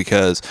woods,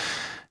 because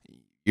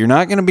you're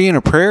not going to be in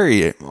a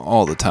prairie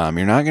all the time.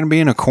 You're not going to be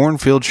in a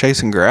cornfield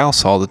chasing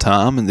grouse all the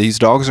time. And these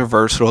dogs are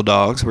versatile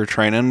dogs. We're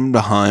training them to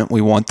hunt.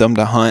 We want them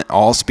to hunt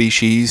all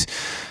species,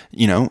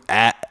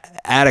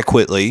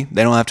 adequately.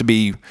 They don't have to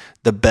be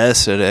the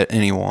best at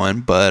any one,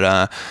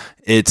 but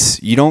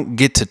you don't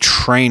get to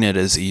train it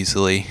as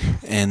easily.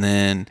 And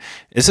then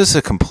it's just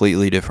a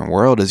completely different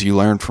world, as you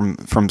learn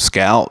from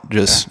Scout.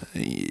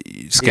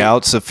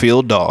 Scout's a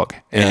field dog,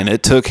 and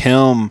it took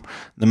him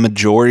the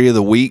majority of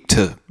the week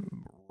to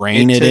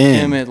rein it in. It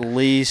took him at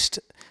least,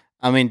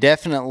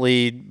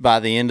 definitely by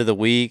the end of the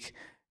week,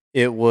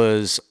 it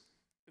was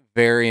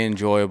very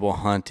enjoyable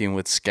hunting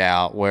with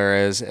Scout,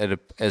 whereas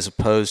as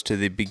opposed to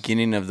the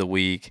beginning of the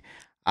week,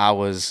 I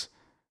was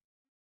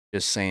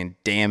just saying,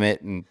 damn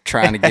it, and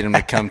trying to get him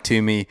to come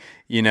to me,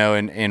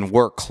 and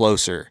work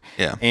closer.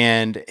 Yeah.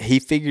 And he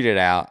figured it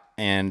out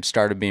and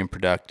started being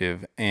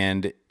productive,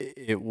 and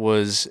it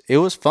was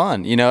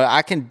fun.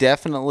 I can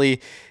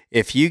definitely,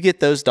 if you get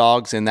those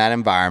dogs in that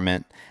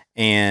environment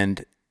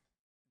and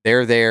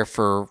they're there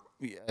for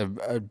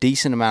a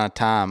decent amount of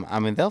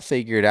time, they'll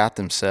figure it out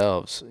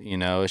themselves.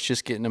 It's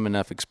just getting them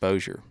enough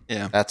exposure.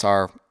 Yeah. That's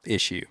our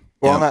issue.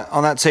 Well,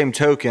 on that same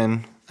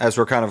token, as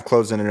we're kind of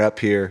closing it up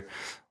here,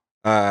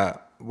 what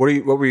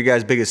were you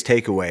guys' biggest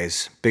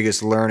takeaways,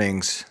 biggest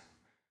learnings?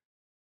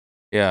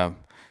 Yeah.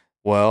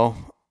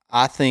 Well,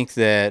 I think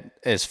that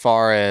as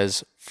far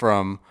as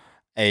from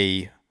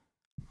a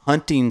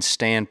hunting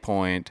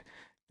standpoint,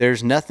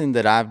 there's nothing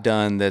that I've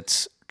done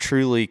that's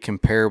truly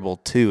comparable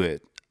to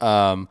it.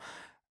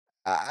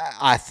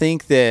 I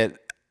think that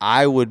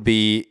it would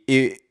be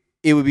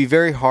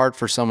very hard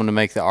for someone to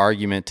make the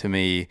argument to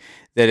me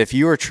that if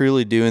you are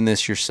truly doing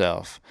this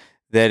yourself,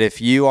 that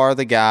if you are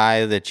the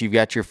guy that you've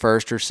got your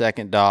first or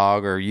second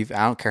dog, or I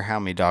don't care how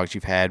many dogs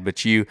you've had,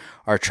 but you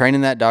are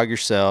training that dog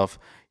yourself,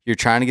 you're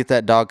trying to get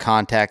that dog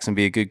contacts and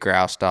be a good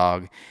grouse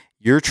dog,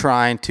 you're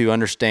trying to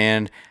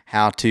understand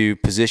how to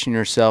position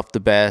yourself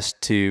the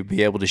best to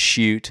be able to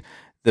shoot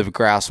the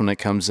grouse when it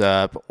comes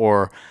up,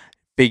 or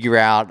figure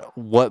out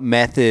what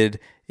method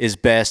is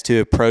best to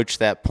approach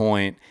that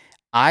point.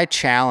 I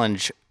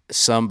challenge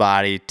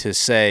somebody to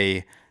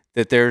say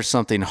that there's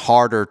something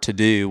harder to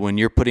do when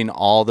you're putting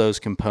all those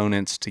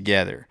components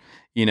together.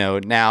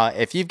 Now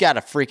if you've got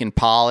a freaking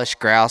polished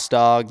grouse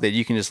dog that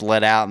you can just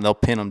let out and they'll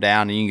pin them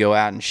down and you can go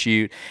out and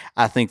shoot,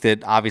 I think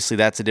that obviously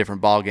that's a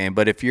different ballgame.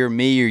 But if you're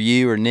me or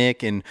you or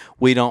Nick and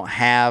we don't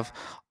have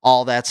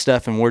all that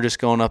stuff and we're just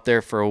going up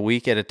there for a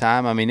week at a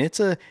time, it's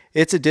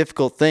a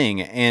difficult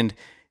thing. And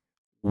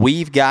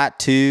we've got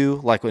to,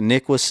 like what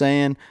Nick was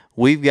saying,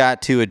 we've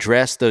got to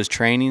address those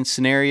training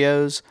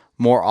scenarios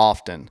more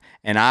often.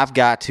 And I've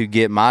got to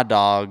get my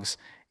dogs,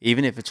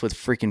 even if it's with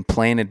freaking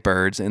planted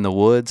birds in the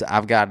woods,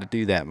 I've got to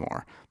do that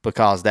more,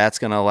 because that's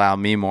going to allow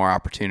me more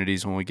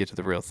opportunities when we get to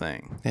the real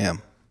thing. Yeah.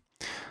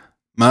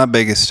 My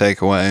biggest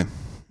takeaway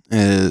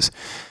is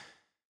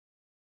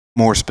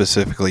more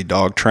specifically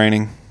dog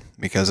training,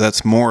 because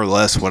that's more or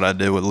less what I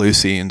did with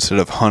Lucy instead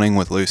of hunting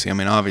with Lucy.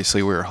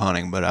 Obviously we were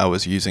hunting, but I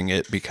was using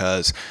it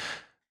because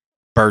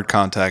bird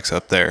contact's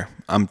up there.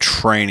 I'm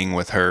training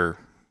with her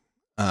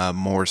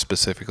more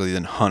specifically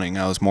than hunting.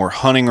 I was more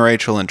hunting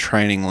Rachel and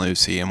training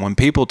Lucy. And when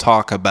people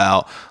talk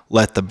about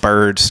let the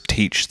birds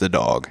teach the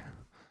dog,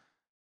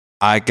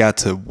 I got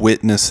to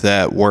witness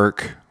that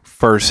work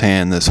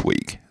firsthand this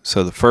week.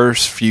 So the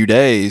first few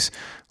days,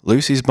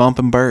 Lucy's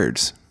bumping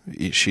birds.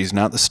 She's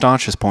not the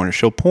staunchest pointer.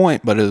 She'll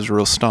point, but it was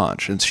real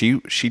staunch. And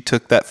she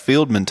took that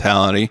field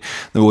mentality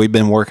that we've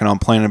been working on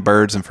planting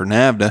birds and for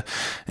NAVHDA,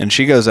 and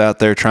she goes out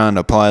there trying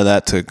to apply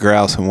that to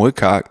grouse and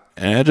woodcock.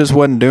 and it just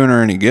wasn't doing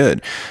her any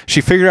good.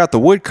 She figured out the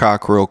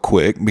woodcock real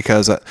quick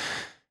because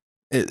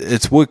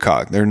it's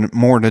woodcock. They're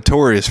more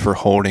notorious for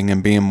holding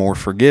and being more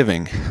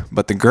forgiving.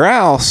 But the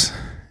grouse,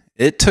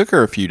 it took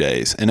her a few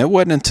days, and it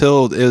wasn't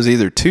until it was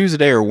either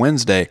Tuesday or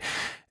Wednesday,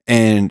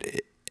 and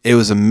it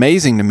was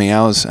amazing to me.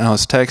 I was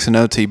texting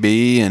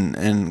OTB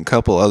and a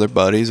couple other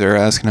buddies. They were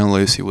asking how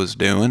Lucy was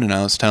doing, and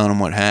I was telling them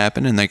what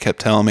happened, and they kept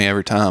telling me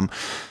every time,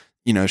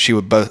 she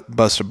would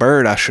bust a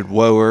bird, I should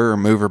whoa her or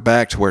move her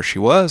back to where she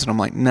was. And I'm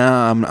like,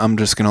 nah, I'm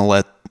just gonna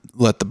let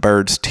the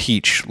birds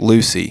teach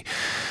Lucy.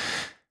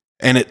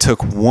 And it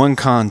took one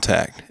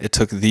contact. It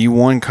took the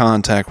one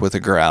contact with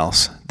a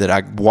grouse that I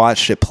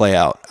watched it play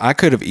out. I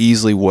could have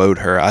easily woed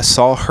her. I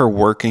saw her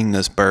working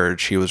this bird.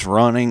 She was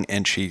running,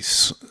 and she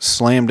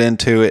slammed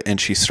into it,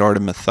 and she started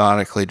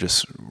methodically,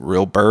 just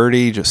real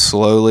birdie, just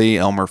slowly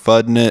Elmer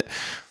Fudding it.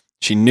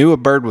 She knew a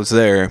bird was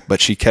there, but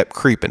she kept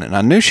creeping. And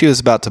I knew she was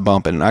about to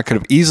bump it, and I could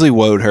have easily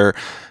woed her,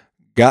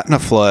 gotten a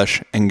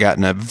flush, and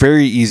gotten a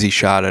very easy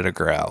shot at a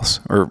grouse,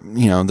 or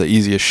the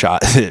easiest shot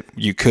that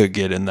you could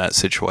get in that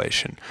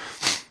situation.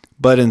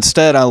 But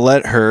instead I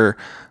let her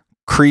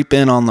creep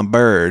in on the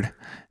bird,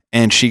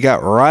 and she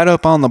got right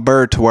up on the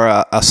bird to where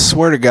I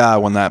swear to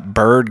God, when that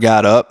bird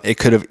got up, it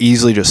could have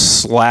easily just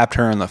slapped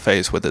her in the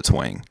face with its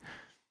wing.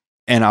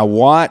 And I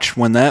watched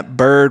when that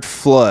bird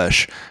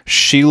flushed,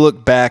 she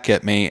looked back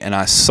at me, and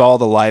I saw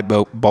the light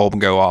bulb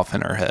go off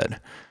in her head.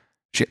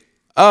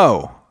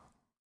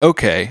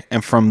 Okay,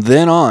 and from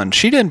then on,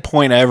 she didn't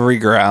point every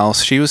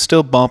grouse. She was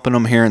still bumping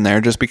them here and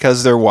there just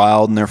because they're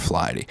wild and they're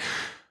flighty.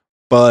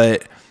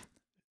 But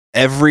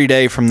every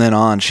day from then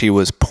on, she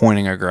was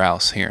pointing a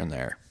grouse here and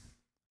there.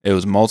 It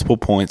was multiple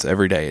points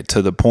every day,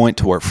 to the point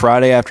to where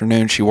Friday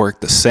afternoon, she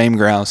worked the same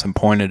grouse and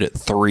pointed it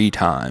 3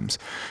 times.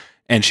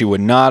 And she would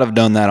not have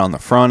done that on the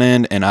front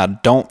end, and I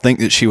don't think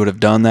that she would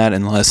have done that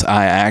unless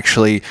I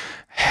actually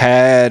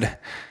had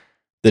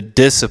the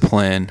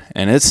discipline,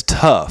 and it's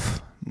tough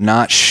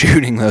not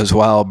shooting those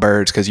wild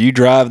birds, because you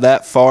drive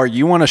that far,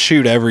 you want to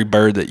shoot every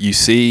bird that you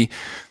see,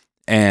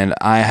 and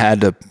I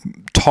had to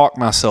talk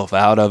myself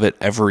out of it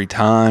every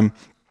time.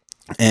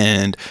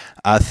 And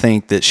I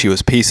think that she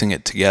was piecing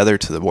it together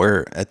to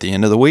where at the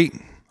end of the week,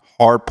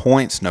 hard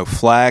points, no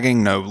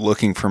flagging, no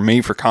looking for me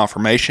for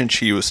confirmation.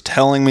 She was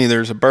telling me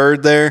there's a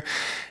bird there,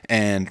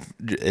 and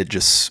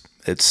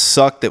it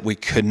sucked that we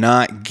could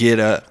not get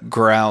a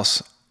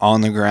grouse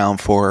on the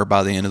ground for her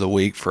by the end of the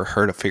week for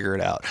her to figure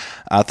it out.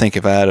 I think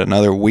if I had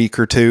another week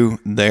or two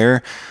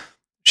there,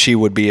 she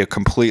would be a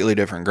completely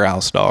different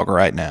grouse dog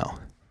right now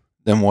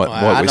than what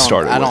we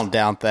started with. I don't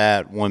doubt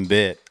that one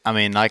bit. I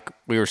mean, like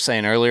we were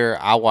saying earlier,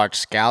 I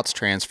watched Scout's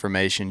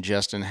transformation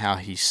just in how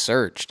he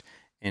searched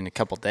in a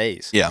couple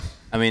days. Yeah.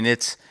 I mean,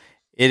 it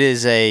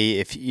is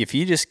if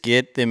you just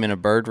get them in a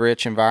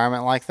bird-rich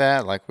environment like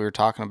that, like we were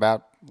talking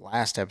about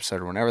last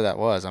episode or whenever that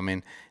was, I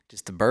mean,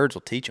 just the birds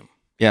will teach them.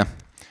 Yeah.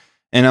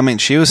 And I mean,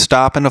 she was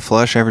stopping to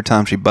flush every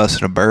time she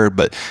busted a bird,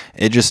 but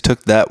it just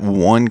took that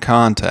one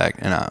contact,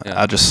 and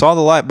I just saw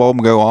the light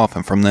bulb go off,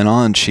 and from then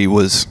on, she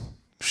was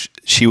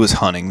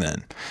hunting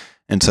then.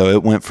 And so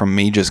it went from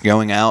me just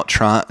going out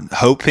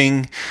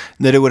hoping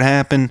that it would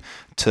happen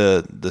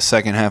to the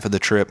second half of the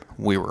trip,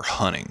 we were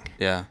hunting.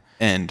 Yeah.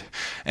 And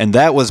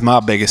that was my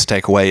biggest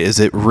takeaway, is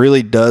it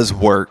really does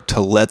work to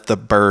let the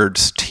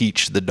birds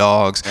teach the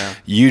dogs. Yeah.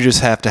 You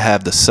just have to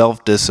have the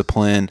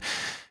self-discipline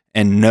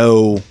and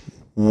know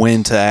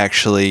when to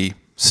actually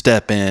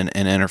step in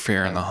and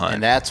interfere in the hunt.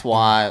 And that's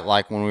why,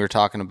 like when we were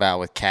talking about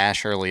with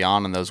Cash early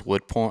on in those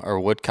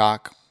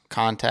woodcock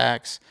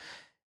contacts,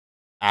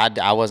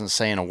 I wasn't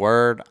saying a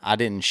word. I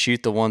didn't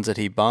shoot the ones that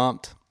he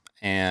bumped,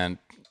 and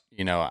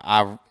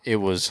it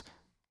was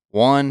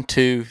 1,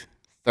 2,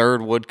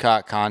 3rd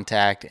woodcock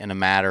contact in a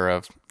matter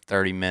of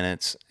 30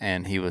 minutes,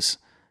 and he was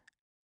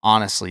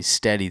honestly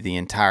steady the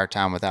entire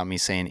time without me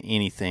saying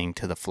anything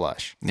to the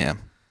flush. Yeah.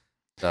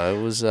 So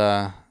it was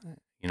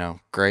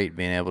great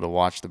being able to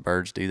watch the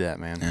birds do that,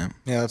 man.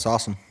 Yeah, that's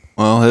awesome.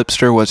 Well,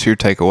 Hipster, what's your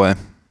takeaway?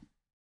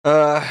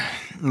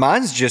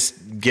 Mine's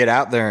just get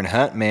out there and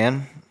hunt,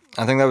 man.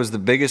 I think that was the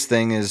biggest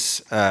thing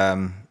is,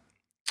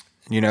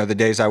 the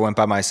days I went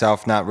by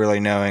myself, not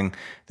really knowing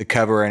the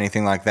cover or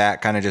anything like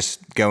that, kind of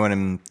just going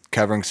and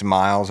covering some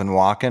miles and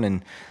walking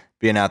and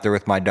being out there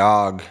with my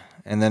dog.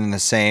 And then in the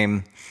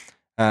same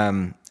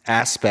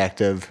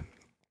aspect of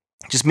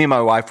just me and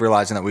my wife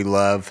realizing that we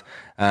love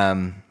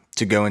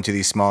to go into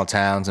these small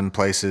towns and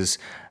places,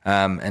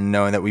 and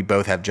knowing that we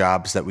both have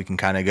jobs that we can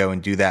kind of go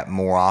and do that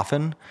more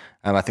often.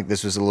 I think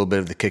this was a little bit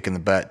of the kick in the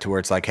butt to where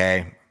it's like,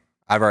 hey,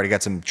 I've already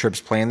got some trips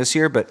planned this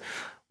year, but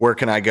where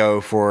can I go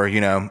for, a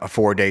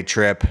 4-day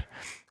trip,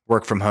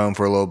 work from home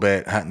for a little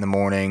bit, hunt in the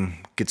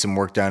morning, get some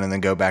work done, and then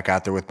go back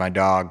out there with my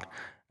dog.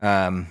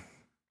 I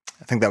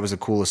think that was the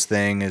coolest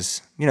thing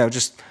is,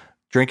 just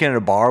drinking at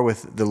a bar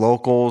with the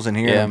locals and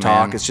hearing them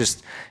talk. Man. It's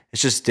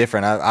just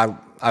different.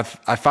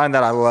 I find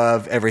that I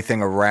love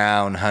everything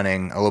around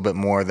hunting a little bit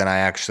more than I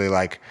actually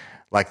like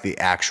the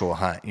actual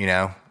hunt,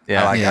 Yeah.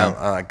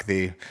 I like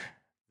the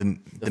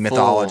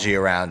mythology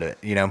around it,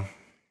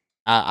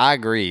 I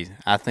agree.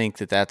 I think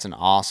that that's an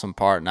awesome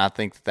part, and I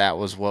think that that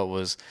was what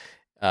was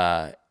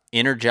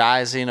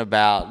energizing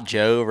about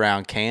Joe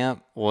around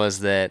camp was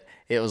that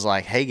it was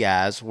like, hey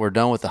guys, we're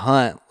done with the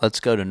hunt. Let's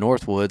go to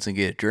Northwoods and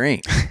get a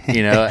drink,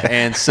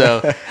 And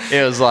so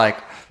it was like,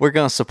 we're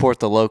going to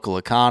support the local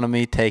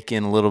economy, take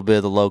in a little bit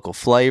of the local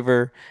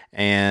flavor,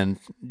 and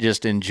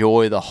just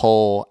enjoy the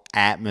whole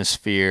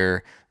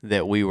atmosphere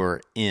that we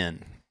were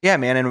in. Yeah,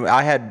 man. And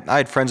I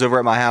had friends over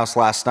at my house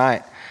last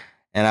night,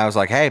 and I was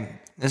like, hey,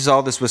 this is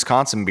all this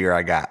Wisconsin beer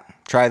I got.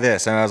 Try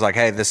this. And I was like,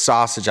 hey, this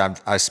sausage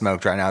I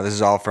smoked right now, this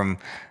is all from,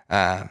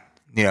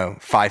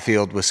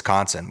 Fifield,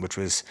 Wisconsin, which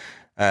was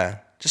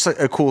just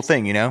a cool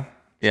thing,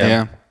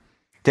 Yeah.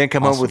 Didn't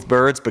come home with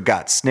birds, but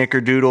got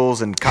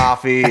snickerdoodles and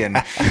coffee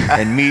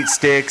and meat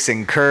sticks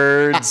and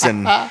curds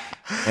and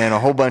a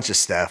whole bunch of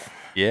stuff.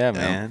 Yeah,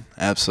 man.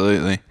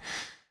 Absolutely.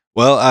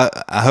 Well,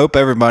 I hope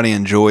everybody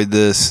enjoyed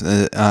this.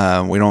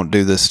 We don't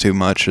do this too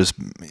much, just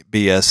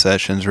BS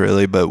sessions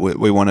really, but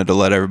we wanted to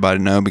let everybody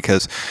know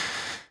because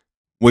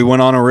we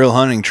went on a real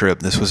hunting trip.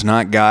 This was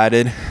not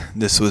guided.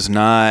 This was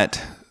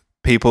not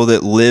people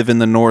that live in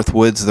the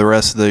Northwoods the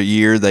rest of the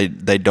year. They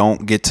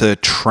don't get to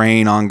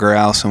train on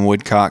grouse and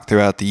woodcock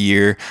throughout the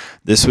year.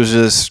 This was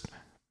just,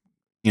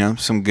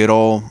 some good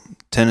old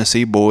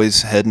Tennessee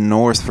boys heading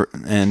north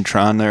and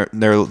trying their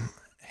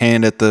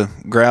hand at the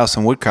grouse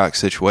and woodcock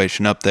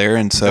situation up there.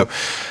 And so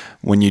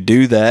when you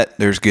do that,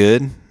 there's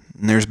good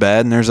and there's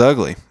bad and there's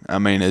ugly. I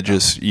mean,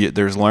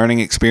 there's learning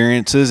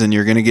experiences and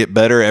you're going to get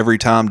better every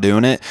time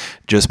doing it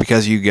just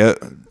because you go.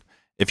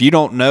 If you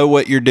don't know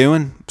what you're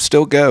doing,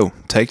 still go.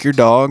 Take your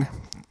dog,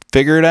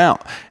 figure it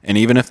out. And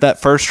even if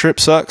that first trip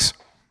sucks,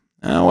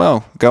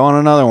 go on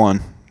another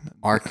one.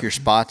 Mark your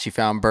spots you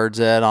found birds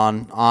at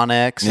on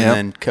Onyx, and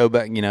then go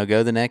back,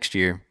 go the next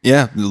year.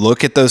 Yeah,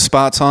 look at those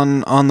spots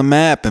on the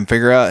map and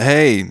figure out,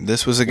 hey,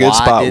 this was a good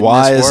spot.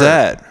 Why is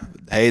that?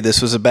 Hey,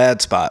 this was a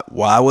bad spot.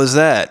 Why was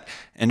that?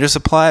 And just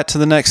apply it to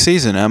the next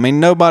season. I mean,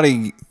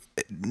 nobody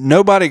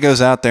goes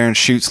out there and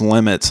shoots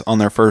limits on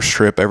their first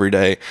trip every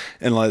day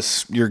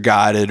unless you're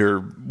guided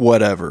or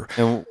whatever.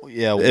 And,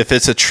 if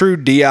it's a true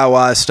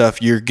DIY stuff,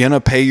 you're going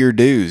to pay your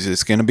dues.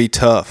 It's going to be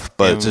tough,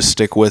 but just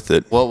stick with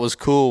it. What was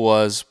cool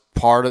was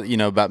part of,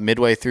 about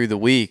midway through the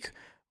week,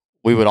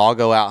 we would all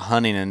go out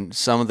hunting, and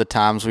some of the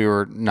times we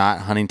were not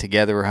hunting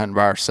together, we were hunting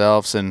by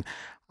ourselves, and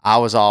I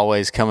was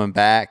always coming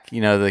back,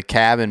 the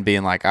cabin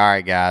being like, all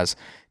right, guys,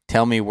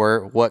 tell me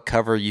what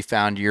cover you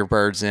found your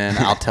birds in.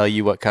 I'll tell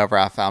you what cover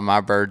I found my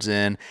birds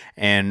in,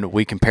 and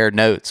we compared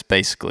notes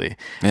basically.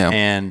 Yeah.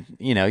 And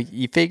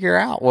you figure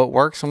out what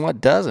works and what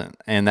doesn't,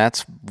 and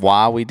that's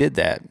why we did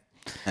that.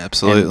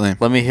 Absolutely. And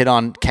let me hit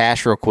on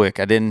Cash real quick.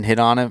 I didn't hit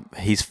on him.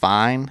 He's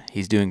fine.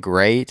 He's doing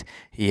great.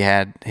 He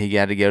had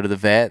to go to the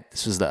vet.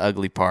 This was the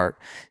ugly part.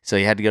 So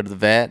he had to go to the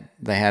vet.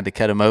 They had to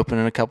cut him open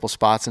in a couple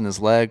spots in his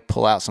leg,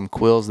 pull out some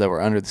quills that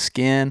were under the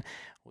skin.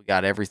 We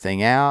got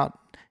everything out.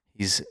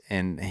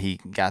 He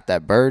got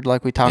that bird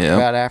like we talked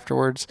about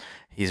afterwards.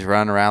 He's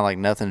running around like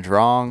nothing's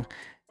wrong.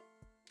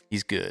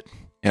 He's good.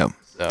 Yep.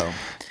 So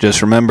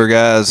just remember,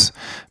 guys,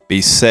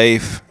 be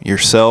safe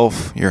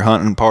yourself, your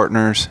hunting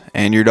partners,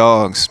 and your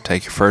dogs.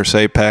 Take your first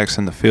aid packs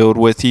in the field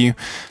with you.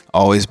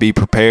 Always be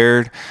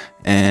prepared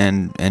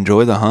and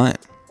enjoy the hunt.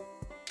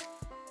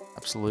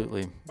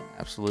 Absolutely.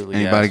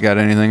 Anybody got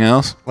anything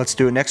else? Let's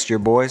do it next year,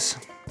 boys.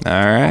 All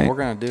right. We're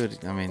going to do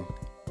it. I mean,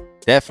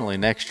 definitely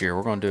next year.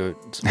 We're going to do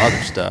some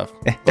other stuff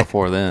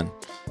before then.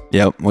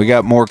 Yep, we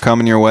got more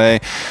coming your way.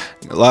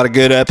 A lot of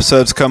good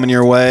episodes coming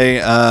your way.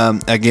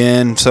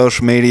 Again,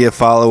 social media,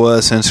 follow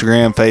us,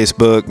 Instagram,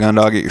 Facebook,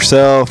 Gundog It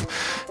Yourself,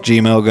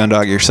 Gmail,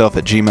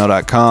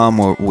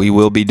 gundogyourself@gmail.com. We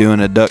will be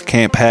doing a duck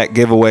camp hat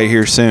giveaway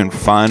here soon.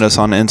 Find us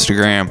on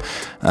Instagram.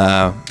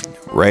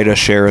 Rate us,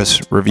 share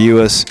us, review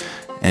us,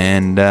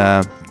 and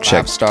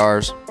check 5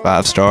 stars.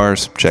 5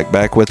 stars. Check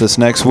back with us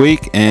next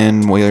week,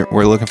 and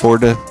we're looking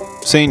forward to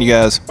seeing you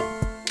guys.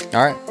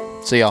 All right.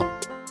 See y'all.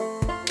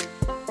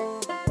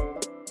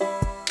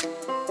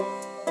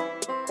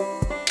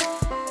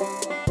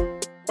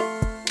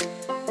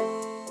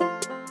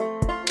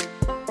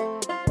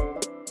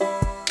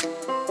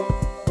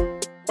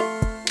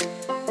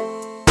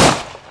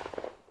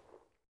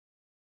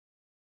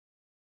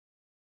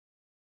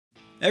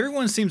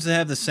 Everyone seems to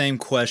have the same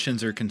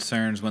questions or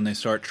concerns when they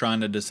start trying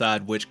to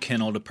decide which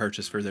kennel to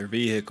purchase for their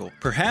vehicle.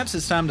 Perhaps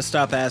it's time to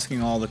stop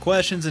asking all the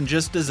questions and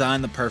just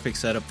design the perfect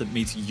setup that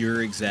meets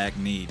your exact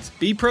needs.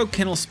 B-Pro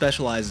Kennel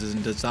specializes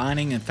in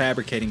designing and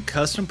fabricating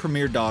custom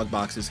Premier dog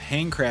boxes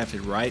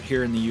handcrafted right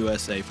here in the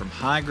USA from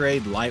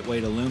high-grade,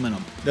 lightweight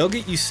aluminum. They'll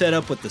get you set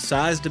up with the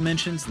size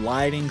dimensions,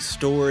 lighting,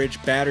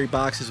 storage, battery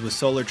boxes with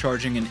solar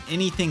charging, and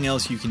anything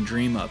else you can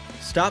dream of.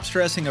 Stop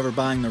stressing over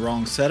buying the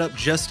wrong setup,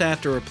 just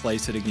have to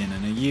replace it again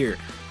in a year.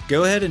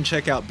 Go ahead and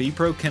check out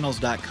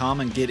bprokennels.com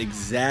and get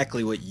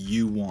exactly what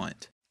you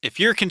want. If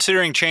you're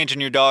considering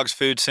changing your dog's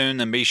food soon,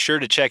 then be sure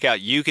to check out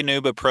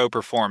Eukanuba Pro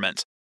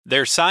Performance.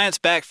 Their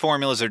science-backed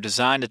formulas are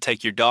designed to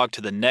take your dog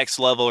to the next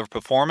level of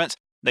performance.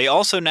 They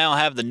also now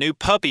have the new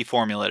puppy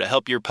formula to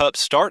help your pup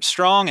start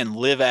strong and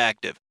live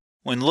active.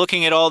 When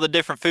looking at all the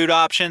different food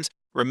options,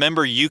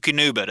 remember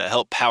Eukanuba to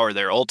help power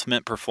their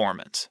ultimate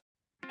performance.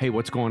 Hey,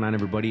 what's going on,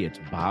 everybody? It's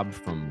Bob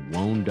from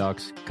Lone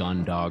Ducks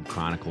Gun Dog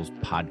Chronicles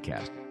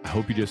podcast. I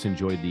hope you just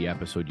enjoyed the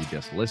episode you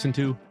just listened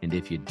to. And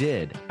if you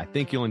did, I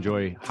think you'll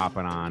enjoy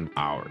hopping on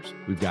ours.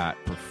 We've got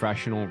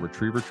professional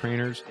retriever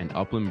trainers and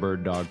upland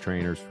bird dog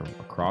trainers from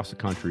across the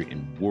country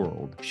and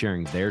world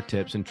sharing their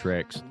tips and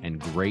tricks and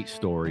great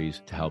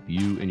stories to help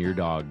you and your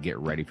dog get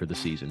ready for the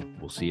season.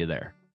 We'll see you there.